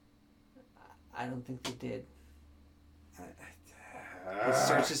show. I don't think they did. He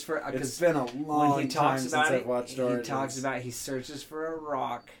searches for... It's been a long time since I've watched Origins. He talks about he searches for a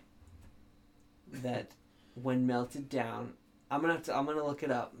rock that, when melted down... I'm gonna look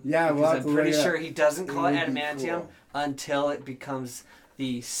it up. Yeah, well, I'm pretty sure he doesn't call it adamantium until it becomes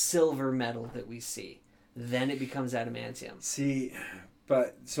the silver metal that we see. Then it becomes adamantium. See,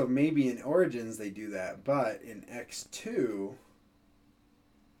 but so maybe in Origins they do that, but in X2,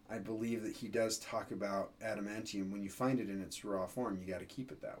 I believe that he does talk about adamantium. When you find it in its raw form, you got to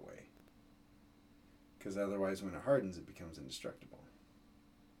keep it that way, because otherwise, when it hardens, it becomes indestructible,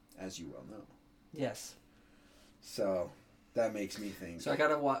 as you well know. Yes. So that makes me think. So we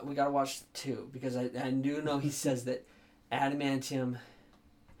gotta watch 2, because I do know he says that adamantium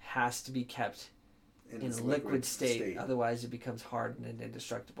has to be kept in a liquid state, otherwise it becomes hardened and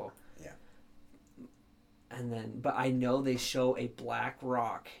indestructible. Yeah. And then, but I know they show a black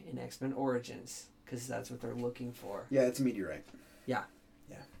rock in X-Men Origins, because that's what they're looking for. Yeah, it's a meteorite. Yeah.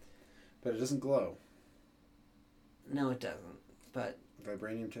 Yeah. But it doesn't glow. No, it doesn't. But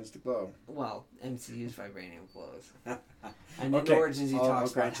vibranium tends to glow. Well, MCU's vibranium glows. And in Origins he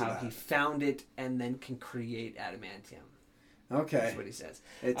talks about how he found it and then can create adamantium. Okay. That's what he says.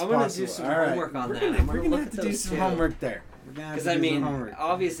 I'm going to do some homework on that. I'm going to have to do some homework there. Because,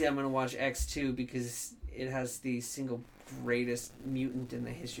 obviously I'm going to watch X2 because it has the single greatest mutant in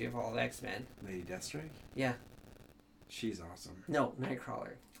the history of all of X-Men. Lady Deathstrike? Yeah. She's awesome. No,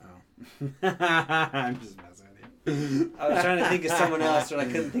 Nightcrawler. Oh. I'm just messing with you. I was trying to think of someone else, but I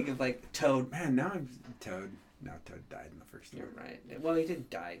couldn't think of, Toad. Man, now I'm Toad. No, Toad died in the first one. You're right. Well, he didn't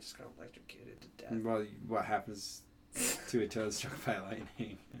die. He just got electrocuted to death. Well, what happens to a toad struck by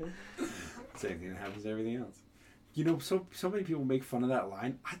lightning? Same thing that happens to everything else. So many people make fun of that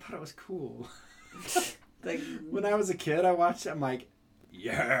line. I thought it was cool. When I was a kid, I watched it. I'm like,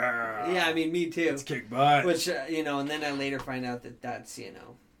 yeah. Yeah, I mean, me too. Let's kick butt. Which, and then I later find out that that's,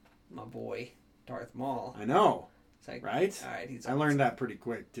 my boy, Darth Maul. I know. It's like, right? All right, I learned that pretty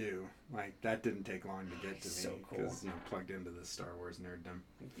quick, too. That didn't take long to get to me. So cool. Because, plugged into the Star Wars nerddom.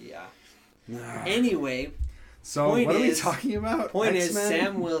 Yeah. Anyway. So, what are we talking about? Point X-Men? is,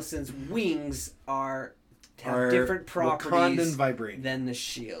 Sam Wilson's wings have different properties than the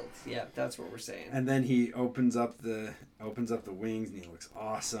shield. Yeah, that's what we're saying. And then he opens up the wings and he looks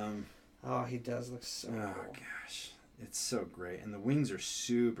awesome. Oh, he does look so cool. Oh gosh, it's so great. And the wings are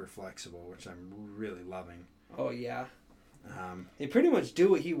super flexible, which I'm really loving. Oh yeah. They pretty much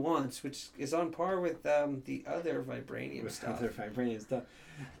do what he wants, which is on par with the other vibranium stuff.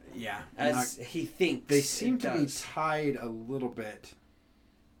 Yeah. As he thinks. They seem to be tied a little bit.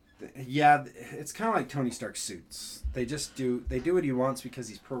 Yeah, it's kind of like Tony Stark's suits. They do what he wants because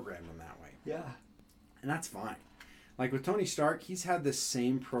he's programmed them that way. Yeah. And that's fine. Like with Tony Stark, he's had the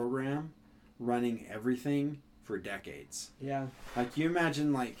same program running everything for decades. Yeah. Like you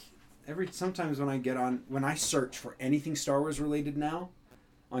imagine sometimes when I search for anything Star Wars related now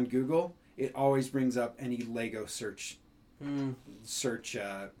on Google, it always brings up any Lego search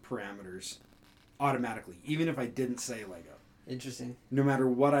parameters automatically, even if I didn't say Lego. Interesting. No matter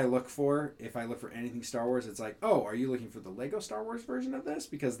what I look for, if I look for anything Star Wars, it's like, oh, are you looking for the Lego Star Wars version of this?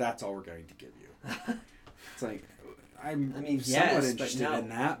 Because that's all we're going to give you. It's like, I'm somewhat interested in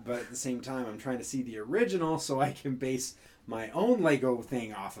that, but at the same time, I'm trying to see the original so I can base my own Lego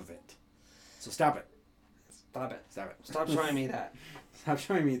thing off of it. So stop it. Stop it. Stop it. Stop showing me that. Stop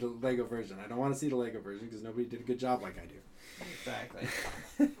showing me the Lego version. I don't want to see the Lego version because nobody did a good job like I do. Exactly.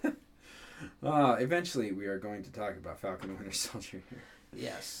 Eventually, we are going to talk about Falcon and Winter Soldier here.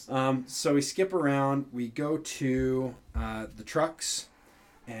 Yes. So we skip around. We go to the trucks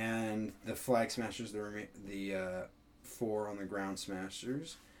and the Flag Smashers. The 4 on the ground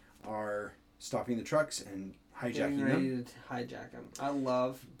smashers are stopping the trucks and hijacking them. Ready to hijack them. I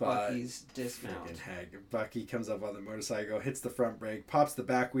love Bucky's dismount. Heck, Bucky comes up on the motorcycle, hits the front brake, pops the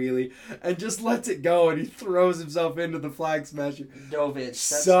back wheelie, and just lets it go, and he throws himself into the Flag Smasher. Dovich.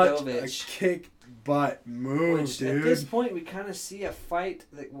 That's Such Dovich. a kick butt move, dude. At this point, we kind of see a fight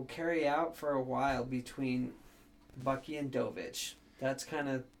that will carry out for a while between Bucky and Dovich. That's kind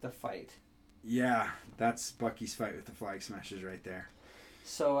of the fight. Yeah, that's Bucky's fight with the Flag Smashers right there.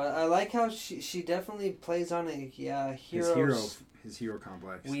 So I like how she definitely plays on a his hero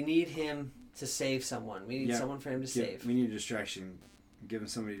complex. We need him to save someone. We need someone for him to save. We need a distraction. Give him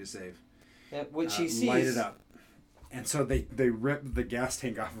somebody to save. Yep, which he sees. Light it up. And so they rip the gas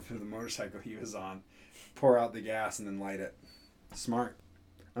tank off of the motorcycle he was on, pour out the gas, and then light it. Smart.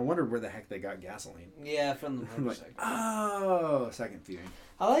 I wondered where the heck they got gasoline. Yeah, from the motorcycle. Second viewing.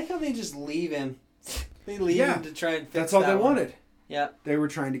 I like how they just leave him. They leave him to try and fix That's all they wanted. Yeah. They were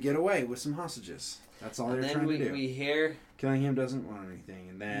trying to get away with some hostages. That's all they were trying to do. We hear Killingham doesn't want anything,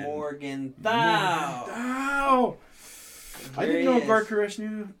 and then Morgenthau. I didn't know Bart Koresh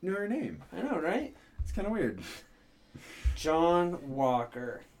knew her name. I know, right? It's kind of weird. John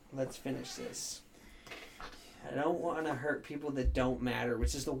Walker. Let's finish this. I don't want to hurt people that don't matter,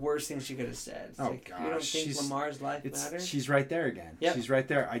 which is the worst thing she could have said. It's gosh. You don't think Lamar's life matters? She's right there again. Yep. She's right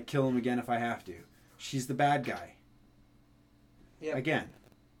there. I'd kill him again if I have to. She's the bad guy. Yep. Again.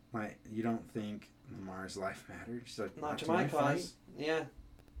 You don't think Lamar's life matters? She's like, not to my cause. Yeah.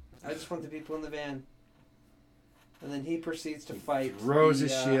 I just want the people in the van. And then he proceeds to fight. Throws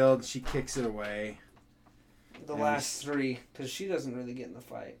his shield. She kicks it away. The last 3. Because she doesn't really get in the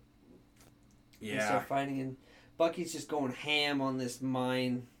fight. Yeah. They start fighting, and Bucky's just going ham on this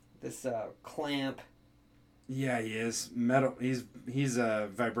mine, this clamp. Yeah, he is. Metal. He's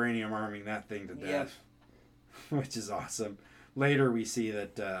vibranium arming that thing to death. Yep. Which is awesome. Later we see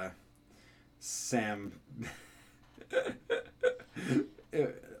that Sam...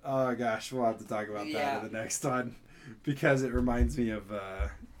 oh gosh, we'll have to talk about that in the next one. Because it reminds me of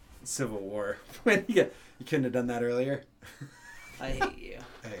Civil War. When you couldn't have done that earlier. I hate you.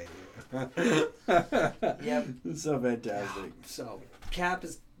 I hate you. Yep. So fantastic. So, Cap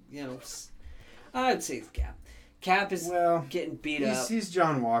is, I'd say it's Cap. Cap is getting beat up. He's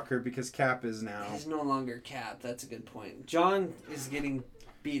John Walker because Cap is now... He's no longer Cap. That's a good point. John is getting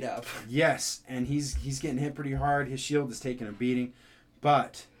beat up. Yes, and he's getting hit pretty hard. His shield is taking a beating.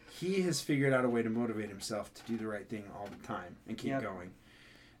 But he has figured out a way to motivate himself to do the right thing all the time and keep going.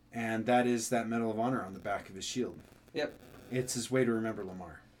 And that is that Medal of Honor on the back of his shield. Yep. It's his way to remember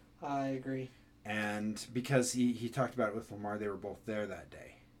Lamar. I agree. And because he talked about it with Lamar, they were both there that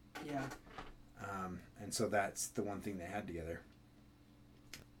day. Yeah. And so that's the one thing they had together.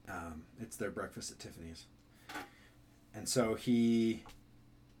 It's their breakfast at Tiffany's. And so he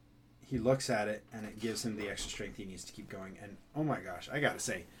looks at it, and it gives him the extra strength he needs to keep going. And, oh my gosh, I gotta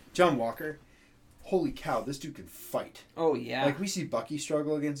say, John Walker, holy cow, this dude can fight. Oh, yeah. Like, we see Bucky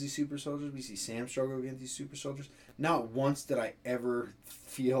struggle against these super soldiers. We see Sam struggle against these super soldiers. Not once did I ever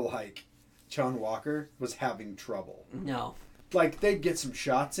feel like John Walker was having trouble. No. Like, they'd get some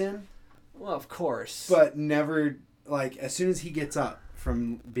shots in. Well, of course. But never, like, as soon as he gets up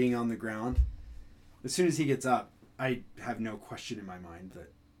from being on the ground, as soon as he gets up, I have no question in my mind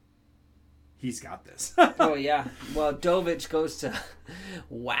that he's got this. Oh, yeah. Well, Dovich goes to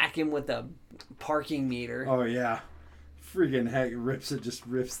whack him with a parking meter. Oh, yeah. Freaking heck, rips the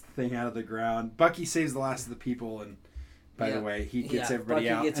thing out of the ground. Bucky saves the last of the people, and by the way, he gets everybody Bucky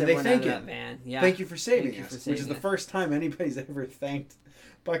out. Gets and they thank him. Thank you for saving us, which is the first time anybody's ever thanked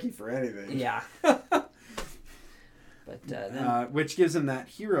Bucky for anything. Yeah. But then... which gives him that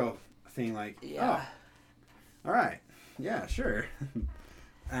hero thing, like, oh, all right, yeah, sure.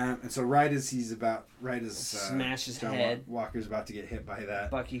 And so right as smash his John head, Walker's about to get hit by that,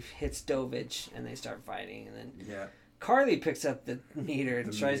 Bucky hits Dovich, and they start fighting, and then Carly picks up the meter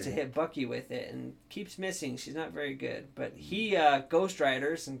and The tries meter. to hit Bucky with it and keeps missing. She's not very good, but he Ghost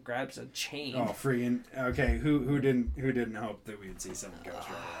Riders and grabs a chain. Oh, freaking okay! Who didn't hope that we would see some Ghost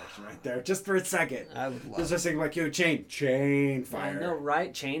Rider action right there, just for a second? I would love. Just thinking like, chain fire. I know,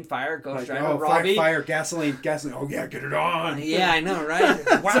 right? Chain fire, Ghost Like, Rider, oh, Robbie. fire, gasoline. Oh yeah, get it on. Yeah, I know, right?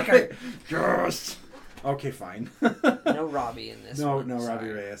 Whacker. Yes. Okay, fine. No Robbie in this. No one, Robbie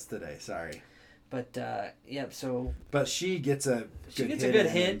sorry. Reyes today. Sorry. But yep. So But she gets a she good gets hit a good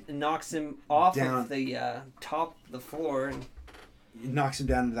in hit and knocks him off down. of the top of the floor and knocks him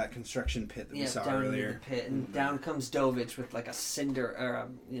down into that construction pit that we saw down earlier. into the pit. And down comes Dovich with like a cinder or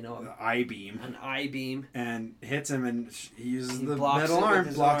The I beam. an I beam. And hits him, and he uses He the blocks metal it with arm,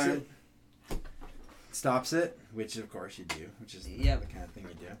 his blocks arm. it, stops it, which of course you do, which is Yep. the kind of thing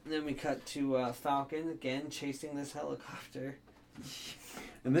you do. And then we cut to Falcon again chasing this helicopter.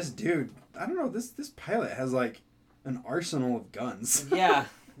 And this dude, I don't know, this pilot has like an arsenal of guns. Yeah,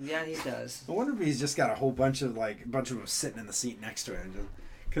 yeah, he does. I wonder if he's just got a whole bunch of them sitting in the seat next to him,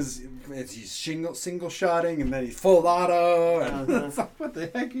 because he's single shotting and then he's full auto. And it's like, what the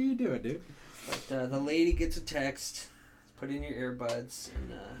heck are you doing, dude? But the lady gets a text. Put in your earbuds.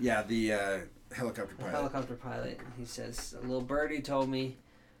 And, Yeah, the helicopter the pilot. helicopter pilot. He says, "A little birdie told me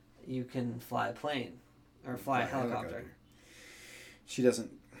you can fly a plane or fly a helicopter." She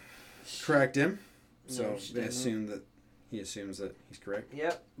doesn't correct him, No, so she they doesn't. he assumes that he's correct.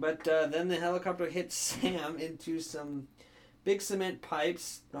 Yep, but then the helicopter hits Sam into some big cement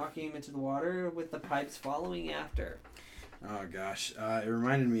pipes, knocking him into the water with the pipes following after. Oh gosh, it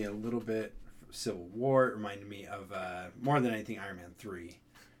reminded me a little bit of Civil War. It reminded me of more than anything Iron Man 3,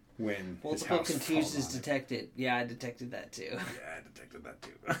 when his Multiple house confusions falls on him. detected. Yeah, I detected that too. Yeah, I detected that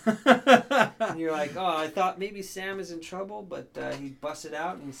too. And you're like, oh, I thought maybe Sam is in trouble, but he busted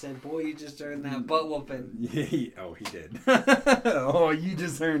out and he said, "Boy, you just earned that butt whooping." Yeah, he did. Oh, you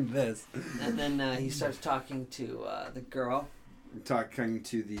just earned this. And then he starts talking to the girl. Talking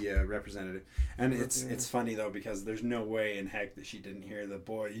to the representative, and it's funny though, because there's no way in heck that she didn't hear the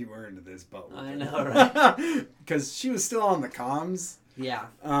 "boy, you earned this butt whooping." I know, right? Because she was still on the comms. Yeah.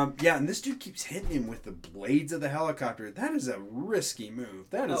 Yeah, and this dude keeps hitting him with the blades of the helicopter. That is a risky move.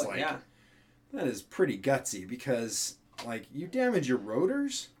 That is that is pretty gutsy, because like, you damage your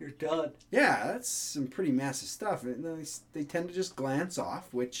rotors. You're done. Yeah, that's some pretty massive stuff. And they tend to just glance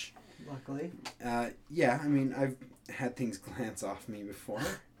off, which, Luckily. yeah, I mean, I've had things glance off me before.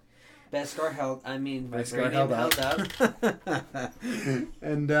 Beskar held. I mean, Beskar Vibranium held up.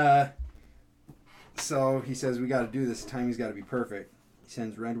 And so he says, we got to do this. Timing's got to be perfect. He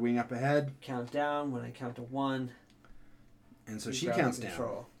sends Red Wing up ahead. Count down. When I count to 1. And so he's she grabbing counts down.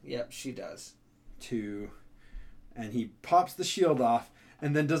 control. Yep, she does. 2. And he pops the shield off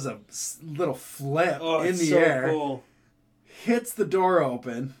and then does a little flip in the air. Cool. Hits the door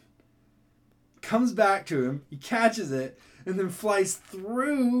open. Comes back to him. He catches it. And then flies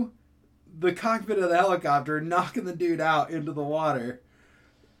through the cockpit of the helicopter, knocking the dude out into the water.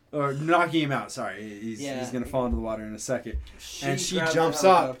 Or knocking him out, sorry. He's going to fall into the water in a second. And she grabs jumps the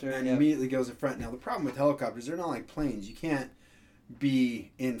up helicopter, and yep. immediately goes in front. Now, the problem with helicopters, they're not like planes. You can't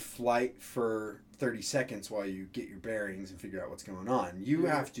be in flight for 30 seconds while you get your bearings and figure out what's going on. You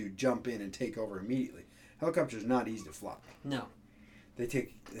have to jump in and take over immediately. Helicopters not easy to fly. No.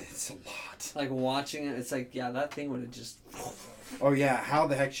 It's a lot. Like, watching it, it's like, yeah, that thing would have just... Oh, yeah. How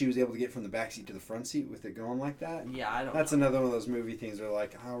the heck she was able to get from the back seat to the front seat with it going like that? Yeah, I don't That's know. another one of those movie things where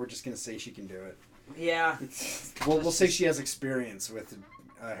like, oh, we're just going to say she can do it. Yeah. We'll say she has experience with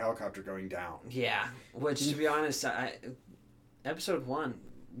a helicopter going down. Yeah. Which, to be honest, episode 1,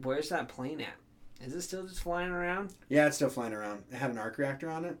 where's that plane at? Is it still just flying around? Yeah, it's still flying around. It had an arc reactor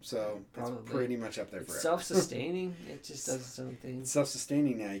on it, so Probably. it's pretty much up there It's forever. self-sustaining. It just does its own thing. It's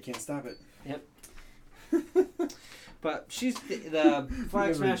self-sustaining now. You can't stop it. Yep. But the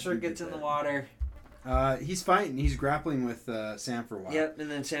Flag Smasher gets in the water. He's fighting. He's grappling with Sam for a while. Yep,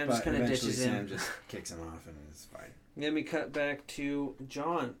 and then Sam But just kind of eventually ditches Sam him. just kicks him off, and it's fine. Then we cut back to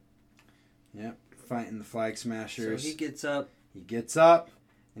John. Yep, fighting the Flag So Smashers. he gets up. He gets up,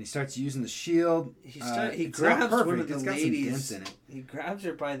 and he starts using the shield. He It's grabs not one of perfect. the It's got some ladies. dents in it. He grabs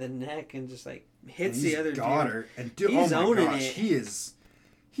her by the neck and just like hits And the he's other got dude. her. And dude, He's oh my owning gosh, it.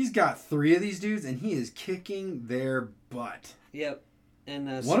 he's got 3 of these dudes, and he is kicking their butt. Yep. And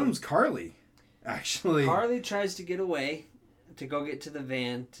One of them's Carly, actually. Carly tries to get away to go get to the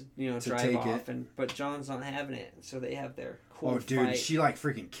van to To drive take off, it. but John's not having it. So they have their cool Oh, dude, fight. she like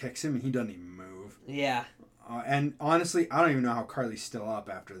freaking kicks him, and he doesn't even move. Yeah, And honestly, I don't even know how Carly's still up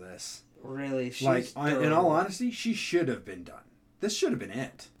after this. really. She's Like, in durable. all honesty, she should have been done. This should have been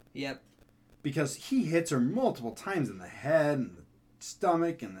it. Yep. because he hits her multiple times in the head and the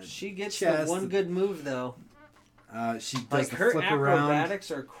stomach and the She gets chest. the one good move though. She does Like the her flip around.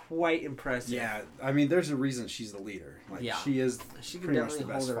 acrobatics are quite impressive. Yeah, I mean, there's a reason she's the leader. Like she is She can pretty much the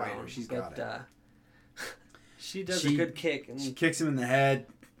definitely best hold her fighter. own. She's got it. She does a good kick. And she kicks him in the head,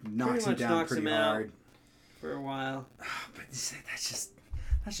 knocks him much down knocks pretty him out. hard. For a while. But that's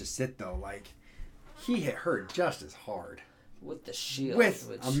just it though. Like he hit her just as hard With the shield.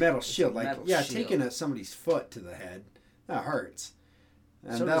 with a metal shield. Like shield. taking somebody's foot to the head that hurts,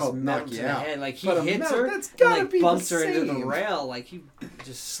 and so that'll does knock to you the out. head. Like he But hits metal, her that's and gotta like be bumps the her into the same. rail. Like he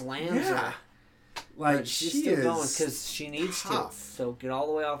just slams her. Like But she's she still is going because she needs tough. to. So get all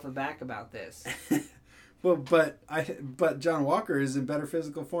the way off the back about this. Well, but John Walker is in better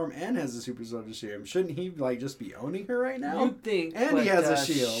physical form and has a super soldier serum. Shouldn't he like just be owning her right now? You'd think, And but, he has a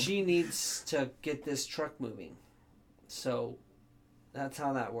shield. She needs to get this truck moving. So that's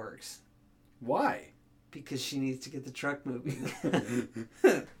how that works. Why? Because she needs to get the truck moving.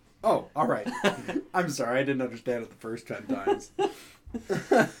 Oh, all right. I'm sorry, I didn't understand it the first 10 times.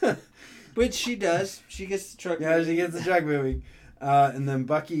 Which she does. She gets the truck moving. Yeah, she gets the truck moving. And then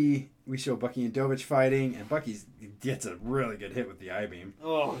we show Bucky and Dovich fighting, and Bucky gets a really good hit with the I-beam.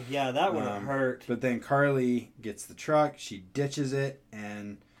 Oh, yeah, that would have hurt. But then Carly gets the truck, she ditches it,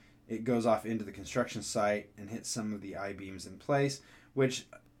 and it goes off into the construction site and hits some of the I-beams in place, which,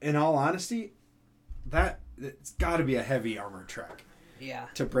 in all honesty, it's got to be a heavy armored truck. Yeah.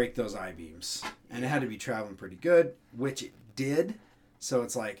 To break those I-beams. And it had to be traveling pretty good, which it did. So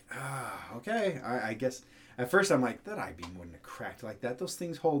it's like, okay. I guess at first I'm like, that I-beam wouldn't have cracked like that. Those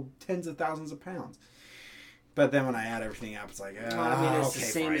things hold tens of thousands of pounds. But then when I add everything up, it's like, I mean, it's okay, the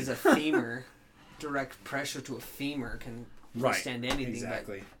same fine. as a femur. Direct pressure to a femur can withstand anything.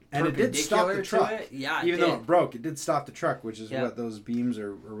 Exactly. But And it did stop the perpendicular truck. to it, yeah, Even though it broke, it did stop the truck, which is what those beams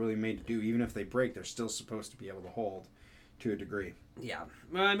are really made to do. Even if they break, they're still supposed to be able to hold to a degree. Yeah.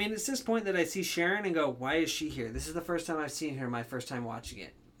 Well, I mean, it's this point that I see Sharon and go, why is she here? This is the first time I've seen her, my first time watching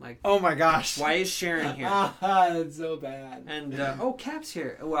it. Like, oh my gosh. Why is Sharon here? That's so bad. And, Cap's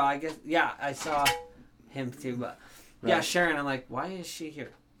here. Well, I guess, yeah, I saw him too, but, yeah, Sharon, I'm like, why is she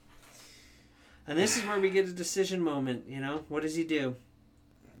here? And this is where we get a decision moment, you know? What does he do?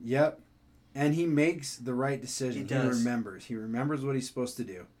 Yep. And he makes the right decision. He does. He remembers what he's supposed to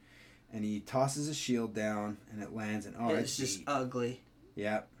do. And he tosses his shield down, and it lands, and it's just ugly.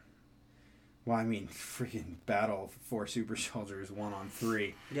 Yep. Well, I mean, freaking battle 4 super soldiers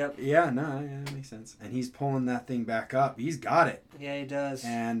 1-on-3. Yep. Yeah, that makes sense. And he's pulling that thing back up. He's got it. Yeah, he does.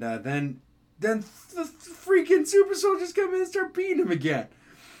 And then the freaking super soldiers come in and start beating him again.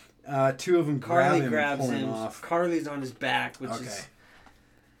 2 of them Carly grabs grabs him him. off. Carly's on his back, which is...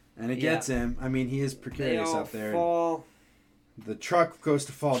 And it gets him. I mean, he is precarious up there. Fall. The truck goes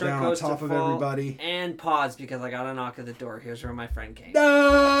to fall down on top of everybody. And pause because I got a knock at the door. Here's where my friend came.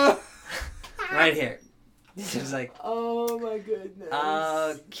 No! Right here. She's like, oh my goodness.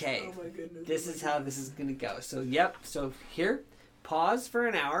 Okay. Oh my goodness. This is how this is going to go. So, yep. So, here, pause for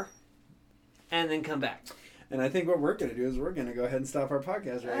an hour, and then come back. And I think what we're going to do is we're going to go ahead and stop our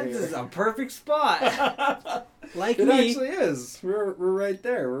podcast right here. This is a perfect spot. Like it me. actually is. We're right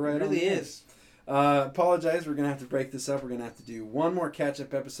there. We're right it really on the is. Apologize. We're going to have to break this up. We're going to have to do one more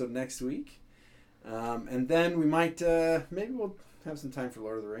catch-up episode next week. And then we might, maybe we'll have some time for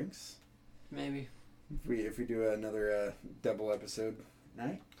Lord of the Rings. Maybe. If we do another double episode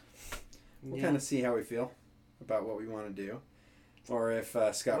night. We'll kind of see how we feel about what we want to do. Or if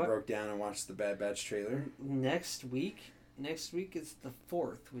Scott broke down and watched the Bad Batch trailer. Next week is the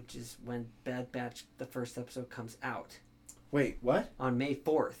 4th, which is when Bad Batch, the first episode, comes out. Wait, what? On May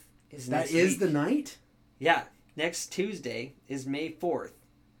 4th. That is the night? Yeah. Next Tuesday is May 4th.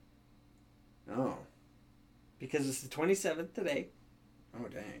 Oh. Because it's the 27th today. Oh,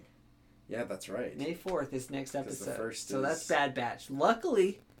 dang. Yeah, that's right. May 4th is next episode. First so that's Bad Batch.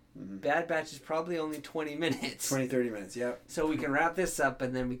 Luckily, mm-hmm. Bad Batch is probably only 20 minutes. 30 minutes, yep. So we can wrap this up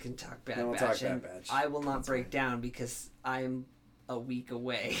and then we can talk Bad Batch. Talk Bad Batch. I will not break down because I'm a week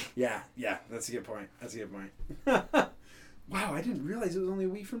away. Yeah, that's a good point. Wow, I didn't realize it was only a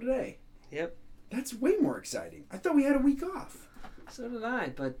week from today. Yep. That's way more exciting. I thought we had a week off. So did I,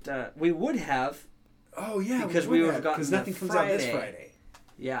 but we would have. Oh, yeah. Because we would have gotten because nothing comes out this Friday.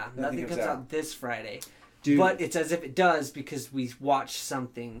 Yeah, nothing comes out this Friday. Dude. But it's as if it does because we watched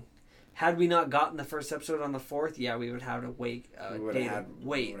something. Had we not gotten the first episode on the 4th, yeah, we would have to wait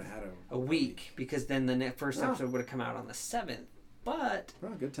a week because then the first episode would have come out on the 7th. But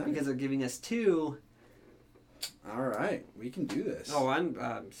good time. Because they're giving us 2. All right, we can do this. Oh, I'm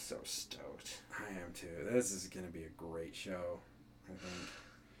so stoked. I am too. This is going to be a great show, I think.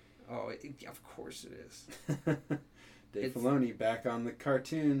 Oh, of course it is. Dave Filoni back on the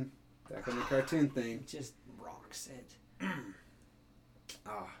cartoon thing. Just rocks it. I'm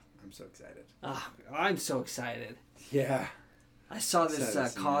so excited. I'm so excited. Yeah. I saw this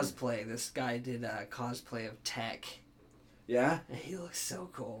cosplay. This guy did a cosplay of Tech. Yeah? And he looks so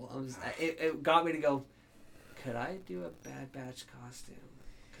cool. It got me to go, could I do a Bad Batch costume?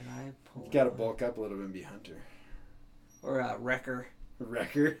 Could I pull... You gotta bulk up a little bit and be Hunter. Or a Wrecker.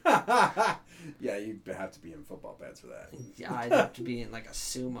 Wrecker? Yeah, you'd have to be in football pads for that. Yeah, I'd have to be in like a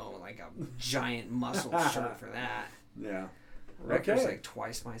sumo, like a giant muscle shirt for that. Yeah. Wrecker's like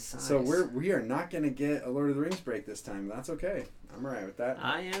twice my size. So we are not going to get a Lord of the Rings break this time. That's okay. I'm alright with that.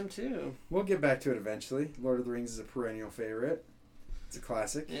 I am too. We'll get back to it eventually. Lord of the Rings is a perennial favorite. It's a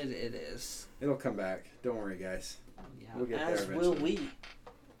classic. It is. It'll come back. Don't worry, guys. Yeah. We'll get there eventually. As will we.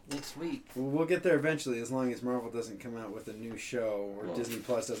 Next week. We'll get there eventually, as long as Marvel doesn't come out with a new show, or Disney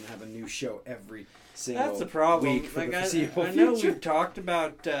Plus doesn't have a new show every single That's the problem. week for the foreseeable I know future. we've talked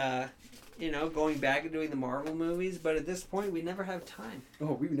about going back and doing the Marvel movies, but at this point we never have time.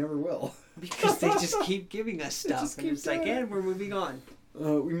 Oh, we never will. Because they just keep giving us stuff, and it's like, and we're moving on.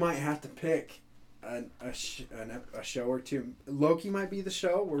 We might have to pick a show or two. Loki might be the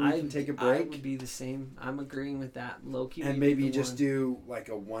show where we can take a break. I would be the same. I'm agreeing with that. Loki. And maybe just do like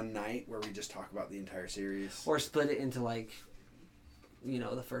a one night where we just talk about the entire series. Or split it into like,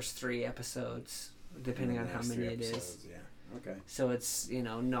 the first 3 episodes, depending on how many it is. Yeah. Okay. So it's,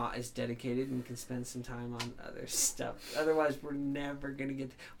 not as dedicated and can spend some time on other stuff. Otherwise, we're never going to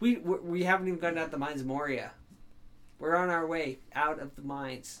get... We haven't even gotten out the mines of Moria. We're on our way out of the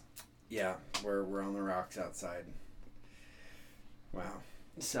mines. Yeah, we're on the rocks outside. Wow.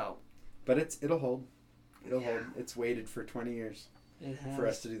 So. But it'll hold. It'll hold. It's waited for 20 years. It has. For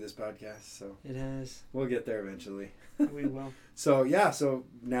us to do this podcast, so. It has. We'll get there eventually. We will. So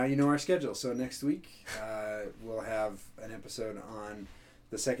now you know our schedule. So next week, we'll have an episode on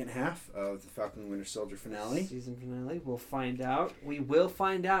the second half of the Falcon and Winter Soldier finale. Season finale. We'll find out. We will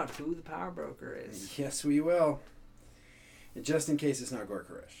find out who the power broker is. Yes, we will. Just in case it's not Gor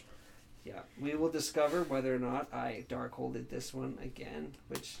Koresh. Yeah, we will discover whether or not I Darkholded this one again,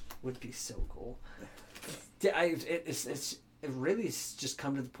 which would be so cool. It really just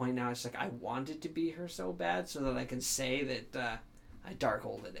come to the point now. It's like I wanted to be her so bad, so that I can say that I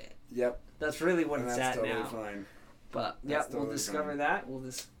Darkholded it. Yep. That's really what it's at totally now. Fine. But that's we'll totally discover fine. that. We'll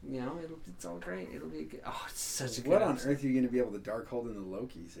just it's all great. It'll be good. Oh, it's such a good. What on episode. earth are you going to be able to Darkhold in the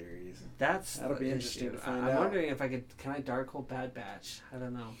Loki series? That'll be interesting to find I'm out. wondering if I could. Can I Darkhold Bad Batch? I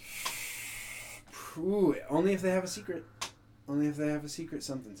don't know. Ooh, only if they have a secret. Only if they have a secret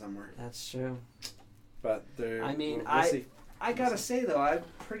something somewhere. That's true. But they're. I mean, we'll see. I gotta say though, I'm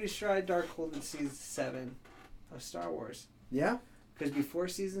pretty sure I Darkholded season 7 of Star Wars. Yeah. Because before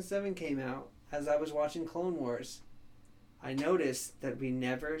season 7 came out, as I was watching Clone Wars, I noticed that we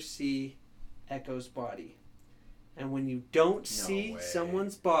never see Echo's body, and when you don't see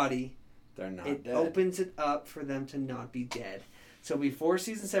someone's body, they're not it dead. opens it up for them to not be dead. So before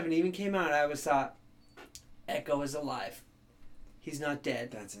season 7 even came out, I always thought Echo is alive. He's not dead.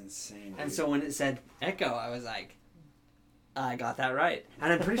 That's insane. And dude. so when it said Echo, I was like, I got that right.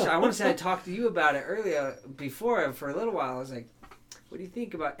 And I'm pretty sure, I want to say I talked to you about it earlier, before, for a little while. I was like, what do you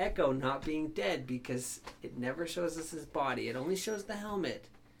think about Echo not being dead? Because it never shows us his body. It only shows the helmet.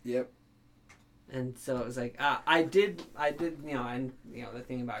 Yep. And so it was like, I did, and the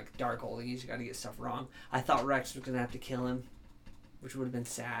thing about Darkholding, you just got to get stuff wrong. I thought Rex was going to have to kill him, which would have been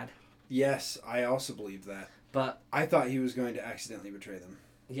sad. Yes, I also believed that. But I thought he was going to accidentally betray them.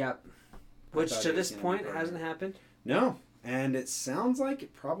 Yep. Which to this point hasn't happened. No. And it sounds like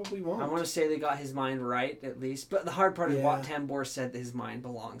it probably won't. I want to say they got his mind right, at least. But the hard part is Wat Tambor said that his mind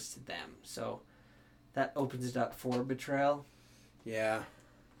belongs to them. So that opens it up for betrayal. Yeah,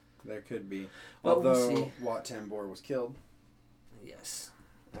 there could be. Well, although we'll see. Wat Tambor was killed. Yes.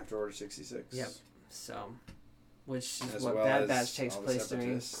 After Order 66. Yep. So, which is as what well Bad as Batch takes all the place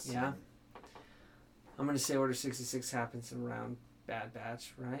during. Separatists. Yeah. I'm going to say Order 66 happens around Bad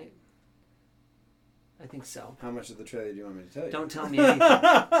Batch, right? I think so. How much of the trailer do you want me to tell you? Don't tell me anything.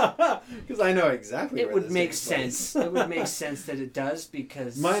 Because I know exactly It where would this make takes place. sense. It would make sense that it does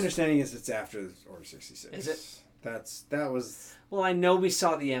because... My understanding is it's after Order 66. Is it? That was... Well, I know we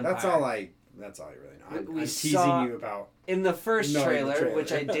saw the Empire. That's all I really know. I'm teasing saw- you about... In the first knowing the trailer,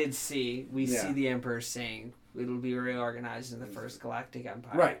 which I trailer. did see, we see the Emperor saying it'll be reorganized in the first Galactic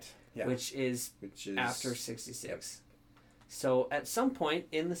Empire. Right. Yeah. Which is after 66. So at some point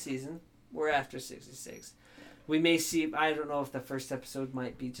in the season, we're after 66. We may see, I don't know if the first episode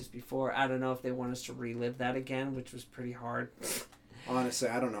might be just before. I don't know if they want us to relive that again, which was pretty hard. Honestly,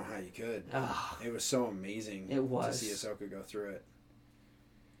 I don't know how you could. Oh, It was so amazing. It was. To see Ahsoka go through it.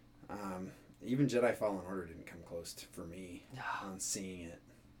 Even Jedi Fallen Order didn't come close for me on seeing it.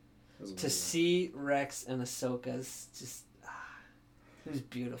 To see Rex and Ahsoka's just, it was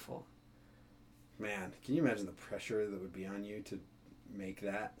beautiful. Man, can you imagine the pressure that would be on you to make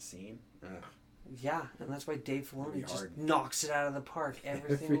that scene? Ugh. Yeah, and that's why Dave Filoni just knocks it out of the park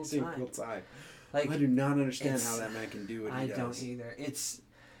every single time. Like, I do not understand how that man can do what he does. I don't either.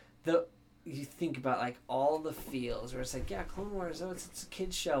 You think about like all the feels where it's like, yeah, Clone Wars, it's a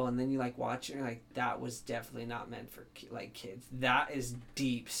kid's show, and then you like watch it and you're like, that was definitely not meant for like kids. That is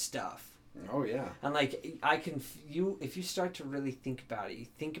deep stuff. Oh yeah. And like if you start to really think about it, you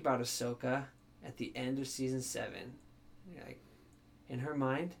think about Ahsoka at the end of season 7, you're like, in her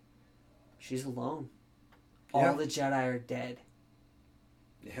mind, she's alone. All the Jedi are dead.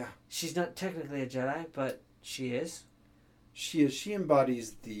 Yeah. She's not technically a Jedi, but she is. She is. She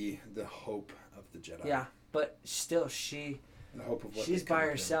embodies the hope of the Jedi. Yeah, but still, the hope of what she's by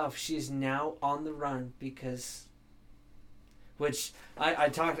herself. She's now on the run because, which I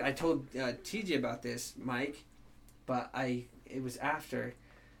told TJ about this, Mike, but it was after,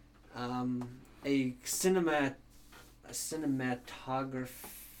 a cinematographic.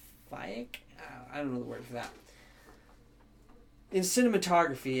 I don't know the word for that. In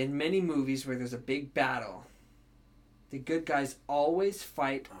cinematography, in many movies where there's a big battle, the good guys always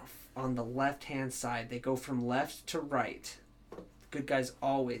fight on the left-hand side. They go from left to right. The good guys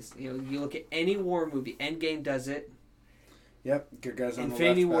always. You look at any war movie. Endgame does it. Yep. Good guys on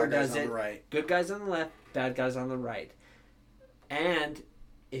Infinity the left, War bad guys does on it. the right. Good guys on the left, bad guys on the right. And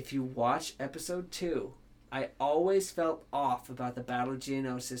if you watch episode 2, I always felt off about the Battle of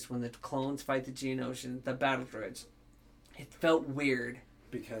Geonosis when the clones fight the Geonosians, the battle droids. It felt weird.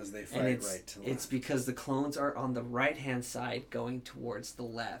 Because they fight right to left. It's because the clones are on the right-hand side going towards the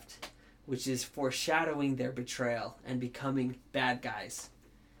left, which is foreshadowing their betrayal and becoming bad guys.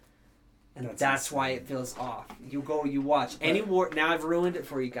 And that's why it feels off. You watch. Any war... Now I've ruined it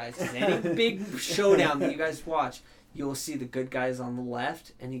for you guys. Any big showdown that you guys watch, you'll see the good guys on the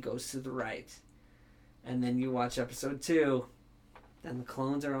left, and he goes to the right. And then you watch episode 2, and the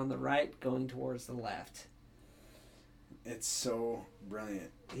clones are on the right going towards the left. It's so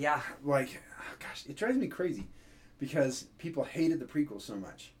brilliant. Yeah. Like, oh gosh, it drives me crazy because people hated the prequel so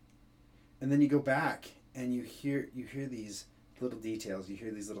much. And then you go back and you hear these little details, you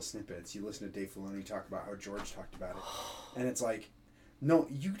hear these little snippets, you listen to Dave Filoni talk about how George talked about it. And it's like, no,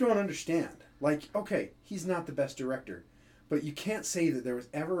 you don't understand. Like, okay, he's not the best director, but you can't say that there was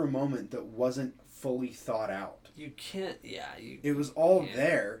ever a moment that wasn't fully thought out. You can't, it was all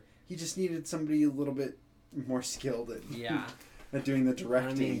there. He just needed somebody a little bit more skilled at at doing the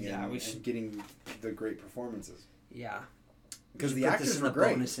directing and getting the great performances. Yeah. Because the actors were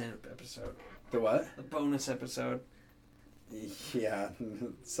great. Bonus episode. The what? The bonus episode. Yeah.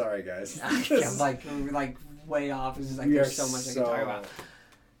 Sorry, guys. I'm like way off. It's just like there's so much I can talk about.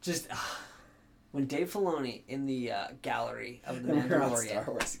 Just when Dave Filoni in the gallery of the Mandalorian. Star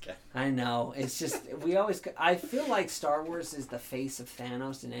Wars again. I know. It's just I feel like Star Wars is the face of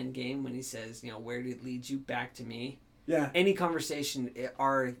Thanos in Endgame when he says, where did it lead you? Back to me. Yeah. Any conversation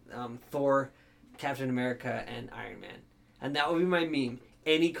are Thor, Captain America, and Iron Man, and that would be my meme.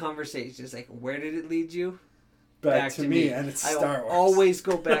 Any conversation is like, where did it lead you? Back to me, and it's Star Wars. I always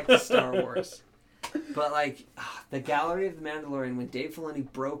go back to Star Wars. But like the gallery of the Mandalorian, when Dave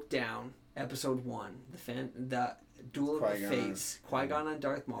Filoni broke down Episode 1, the Duel of the Fates, Qui-Gon and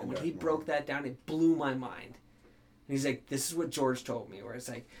Darth Maul. When he broke that down, it blew my mind. And he's like, this is what George told me, where it's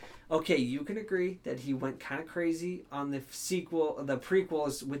like, okay, you can agree that he went kind of crazy on the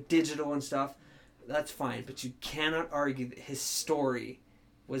prequels with digital and stuff. That's fine, but you cannot argue that his story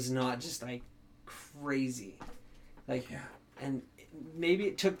was not just like crazy. And maybe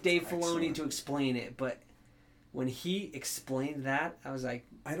it took Dave Filoni to explain it, but when he explained that, I was like,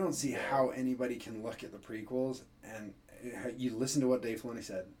 I don't see how anybody can look at the prequels and you listen to what Dave Filoni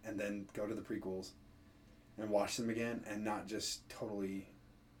said and then go to the prequels and watch them again and not just totally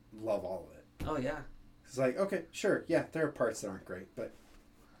love all of it. Oh, yeah. It's like, okay, sure, yeah, there are parts that aren't great, but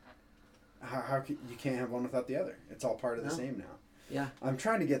how can, you can't have one without the other. It's all part of the same now. Yeah. I'm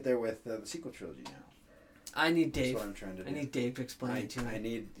trying to get there with the sequel trilogy now. I need Dave. That's what I'm trying to do. I need Dave to explain it to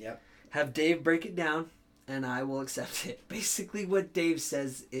me. Have Dave break it down, and I will accept it. Basically, what Dave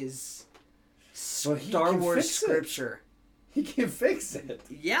says is Star Wars scripture. He can fix it.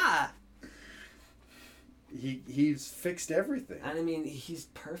 Yeah. He's fixed everything. And I mean, he's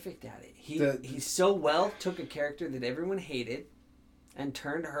perfect at it. He so well took a character that everyone hated and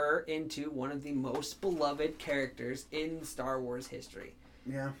turned her into one of the most beloved characters in Star Wars history.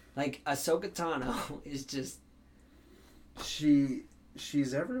 Yeah. Like, Ahsoka Tano is just...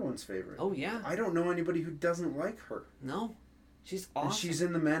 She's everyone's favorite. Oh, yeah. I don't know anybody who doesn't like her. No. She's awesome. And she's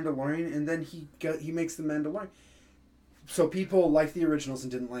in The Mandalorian, and then he makes The Mandalorian. So people liked the originals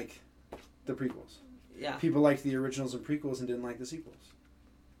and didn't like the prequels. Yeah. People liked the originals and prequels and didn't like the sequels.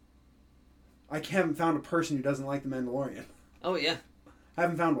 I haven't found a person who doesn't like The Mandalorian. Oh, yeah. I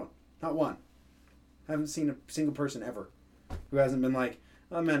haven't found one. Not one. I haven't seen a single person ever who hasn't been like,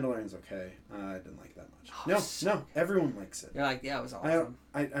 oh, Mandalorian's okay. I didn't like it that much. No, everyone likes it. You're like, yeah, it was awesome.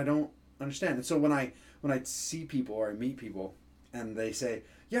 I don't understand. And so when I see people or I meet people and they say,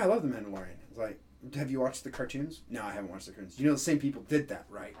 yeah, I love The Mandalorian. It's like, have you watched the cartoons? No, I haven't watched the cartoons. You know the same people did that,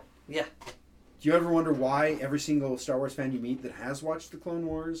 right? Yeah. Do you ever wonder why every single Star Wars fan you meet that has watched the Clone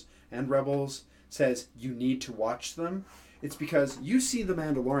Wars and Rebels says you need to watch them? It's because you see The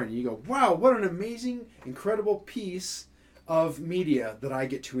Mandalorian and you go, wow, what an amazing, incredible piece of media that I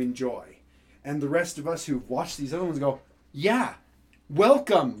get to enjoy. And the rest of us who've watched these other ones go, yeah,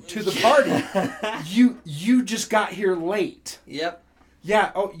 welcome to the party. You just got here late. Yep.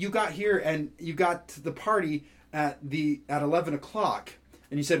 Yeah, oh, you got here and you got to the party at 11 o'clock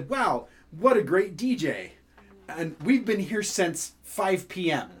and you said, wow, what a great DJ. And we've been here since 5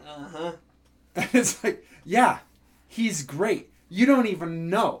 p.m. Uh-huh. And it's like, yeah, he's great. You don't even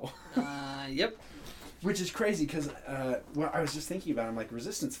know. Yep. Which is crazy because I was just thinking about it. I'm like,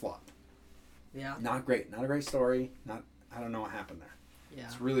 Resistance flopped. Yeah. Not great. Not a great story. I don't know what happened there. Yeah.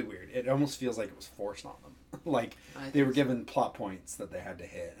 It's really weird. It almost feels like it was forced on them. Like I they were think given plot points that they had to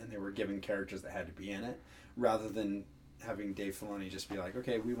hit, and they were given characters that had to be in it, rather than having Dave Filoni just be like,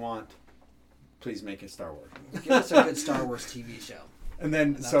 okay, please make a Star Wars. Give us a good Star Wars TV show. And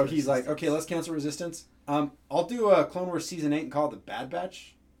then That's so he's like, Resistance. okay, let's cancel Resistance. I'll do a Clone Wars Season 8 and call it the Bad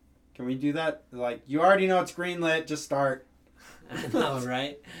Batch. Can we do that? Like, you already know it's greenlit. Just start. I know,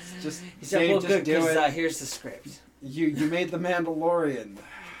 right? Just He said, well, good, do because it. here's the script. You made The Mandalorian.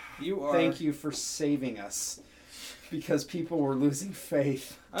 You are... Thank you for saving us. Because people were losing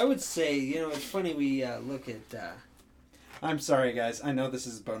faith. I would say, it's funny we look at... I'm sorry, guys. I know this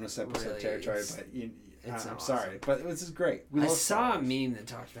is bonus episode Really, territory, it's but I'm awesome. sorry. But this is great. I saw a meme that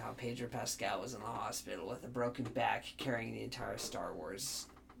talked about how Pedro Pascal was in the hospital with a broken back carrying the entire Star Wars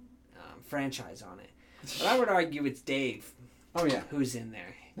franchise on it. But I would argue it's Dave. Oh, yeah. Who's in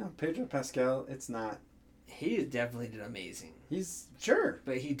there. No, Pedro Pascal, it's not. He definitely did amazing. He's, sure.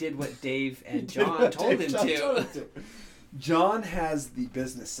 But he did what Dave and He did John what told Dave him John to. told him to. John has the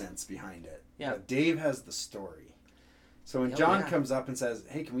business sense behind it. Yeah. But Dave has the story. So when Oh, John yeah. comes up and says,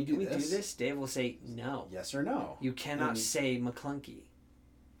 hey, can we do Can we this? do this? Dave will say no. Yes or no. You cannot And- say McClunky.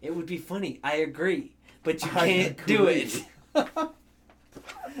 It would be funny. I agree. But you I can't do agree. it.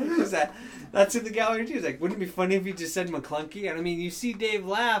 That's in the gallery too. It's like, wouldn't it be funny if you just said McClunky? And I mean, you see Dave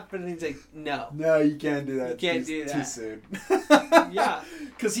laugh, and he's like, no. No, you can't do that. You can't Too- do that. Too soon. Yeah.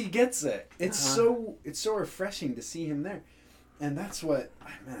 Because he gets it. It's Uh-huh. so refreshing to see him there. And that's what,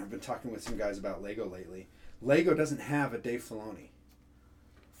 man, I've been talking with some guys about Lego lately. Lego doesn't have a Dave Filoni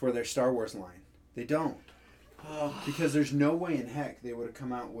for their Star Wars line. They don't. Because there's no way in heck they would have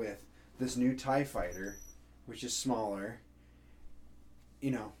come out with this new TIE fighter, which is smaller,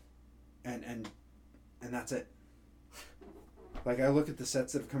 and that's it. Like, I look at the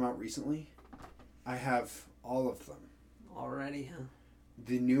sets that have come out recently, I have all of them. Already, huh?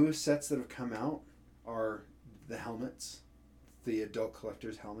 The newest sets that have come out are the helmets, the adult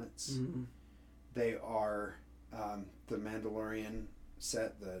collector's helmets. Mm-hmm. They are the Mandalorian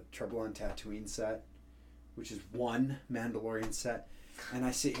set, the Trouble on Tatooine set, which is one Mandalorian set. And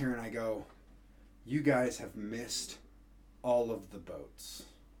I sit here and I go, you guys have missed all of the boats.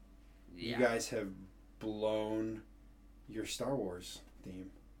 Yeah. You guys have blown your Star Wars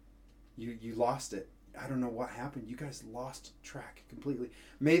theme. You lost it. I don't know what happened. You guys lost track completely.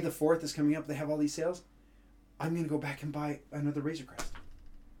 May the 4th is coming up. They have all these sales. I'm going to go back and buy another Razor Crest.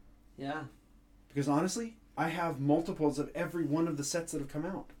 Yeah. Because honestly, I have multiples of every one of the sets that have come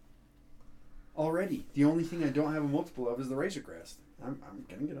out already. The only thing I don't have a multiple of is the Razor Crest. I'm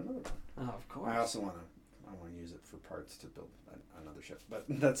going to get another one. Oh, of course. I also want to use it for parts to build another ship, but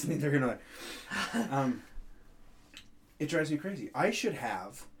that's neither here nor there. It drives me crazy. I should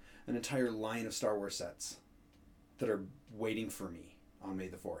have an entire line of Star Wars sets that are waiting for me on May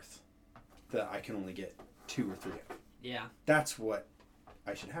the 4th that I can only get 2 or 3 of. Yeah. That's what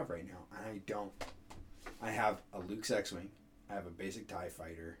I should have right now, and I don't. I have a Luke's X-Wing, I have a basic TIE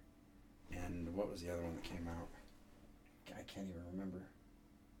Fighter, and what was the other one that came out? I can't even remember.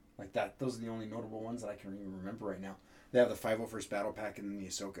 Like that. Those are the only notable ones that I can even remember right now. They have the 501st Battle Pack and then the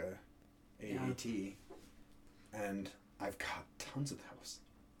Ahsoka AAT. Yeah. And I've got tons of those.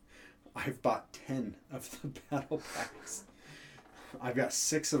 I've bought 10 of the battle packs. I've got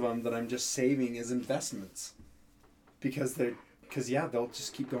 6 of them that I'm just saving as investments. Because they'll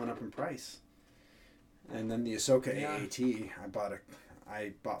just keep going up in price. And then the Ahsoka AAT,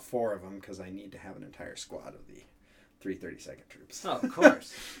 I bought 4 of them because I need to have an entire squad of the 332nd troops. Oh, of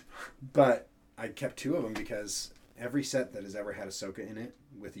course. But I kept 2 of them because every set that has ever had Ahsoka in it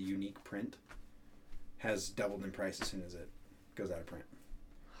with a unique print has doubled in price as soon as it goes out of print.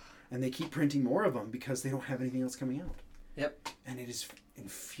 And they keep printing more of them because they don't have anything else coming out. Yep. And it is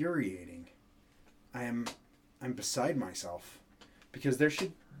infuriating. I'm beside myself because there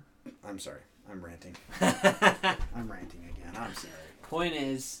should... I'm sorry. I'm ranting. I'm ranting again. I'm sorry. Point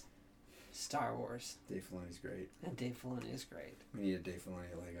is, Star Wars. Dave Filoni's great. And Dave Filoni is great. We need a Dave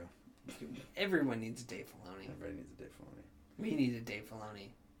Filoni Lego. Everyone needs a Dave Filoni. Everybody needs a Dave Filoni. We need a Dave Filoni.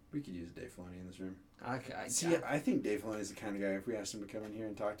 We could use a Dave Filoni in this room. See, I think Dave Filoni is the kind of guy, if we asked him to come in here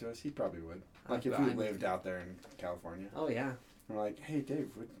and talk to us, he probably would. Like if we lived out there in California. Oh, yeah. We're like, hey, Dave,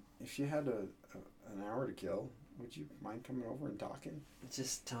 if you had an hour to kill, would you mind coming over and talking?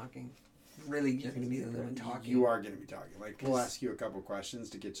 Just talking. Really, you're going to be the one talking. You are going to be talking. Like, we'll ask you a couple questions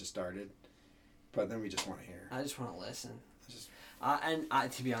to get you started, but then we just want to hear. I just want to listen.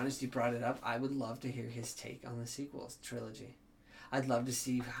 To be honest, you brought it up. I would love to hear his take on the sequels trilogy. I'd love to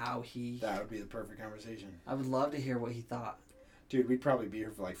see how he... That would be the perfect conversation. I would love to hear what he thought. Dude, we'd probably be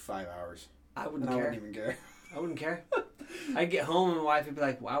here for like 5 hours. I wouldn't care. I wouldn't even care. I wouldn't care. I'd get home and my wife would be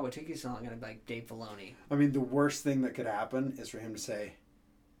like, wow, what took you so long? And I'd be like, Dave Filoni. I mean, the worst thing that could happen is for him to say,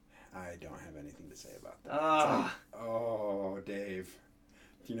 I don't have anything to say about that. Like, oh, Dave.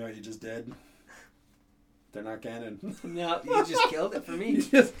 Do you know what you just did? They're not canon. No, you just killed it for me.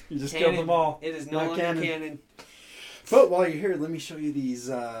 you just killed them all. It is no longer canon. But while you're here, let me show you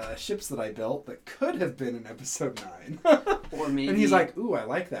these ships that I built that could have been in episode 9. Or maybe. And he's like, ooh, I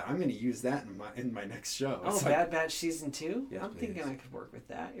like that. I'm going to use that in my next show. Oh, it's Bad Batch Season 2? Yes, I'm thinking I could work with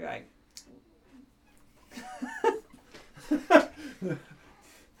that. You're like...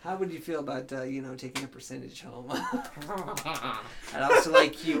 How would you feel about, taking a percentage home? I'd also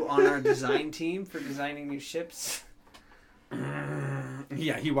like you on our design team for designing new ships.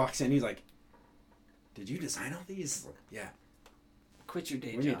 Yeah, he walks in. He's like, did you design all these? Yeah. Quit your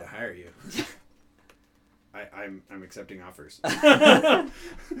day job. We need to hire you. I'm accepting offers.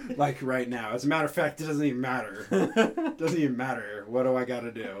 Like right now. As a matter of fact, it doesn't even matter. It doesn't even matter. What do I got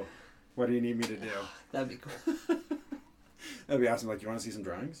to do? What do you need me to do? That'd be cool. That'd be awesome. Like, you want to see some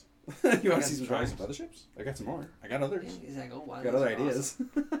drawings? You want to see some drawings of other ships? I got some more. I got others. Yeah, he's like, oh, wow. I got other ideas.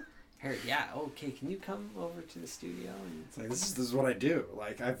 Awesome. Yeah, okay, can you come over to the studio? And... It's like, this is what I do.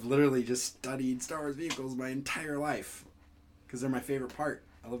 Like, I've literally just studied Star Wars vehicles my entire life. Because they're my favorite part.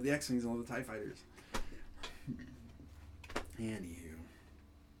 I love the X-Wings and I love the TIE Fighters. Anywho.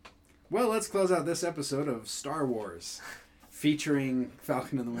 Well, let's close out this episode of Star Wars. Featuring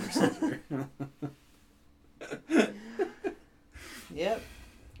Falcon and the Winter Soldier. Yep.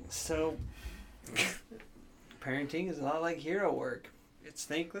 So, parenting is a lot like hero work. It's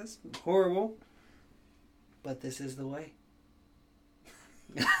thankless, horrible, but this is the way.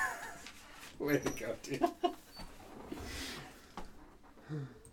 Way to go, dude.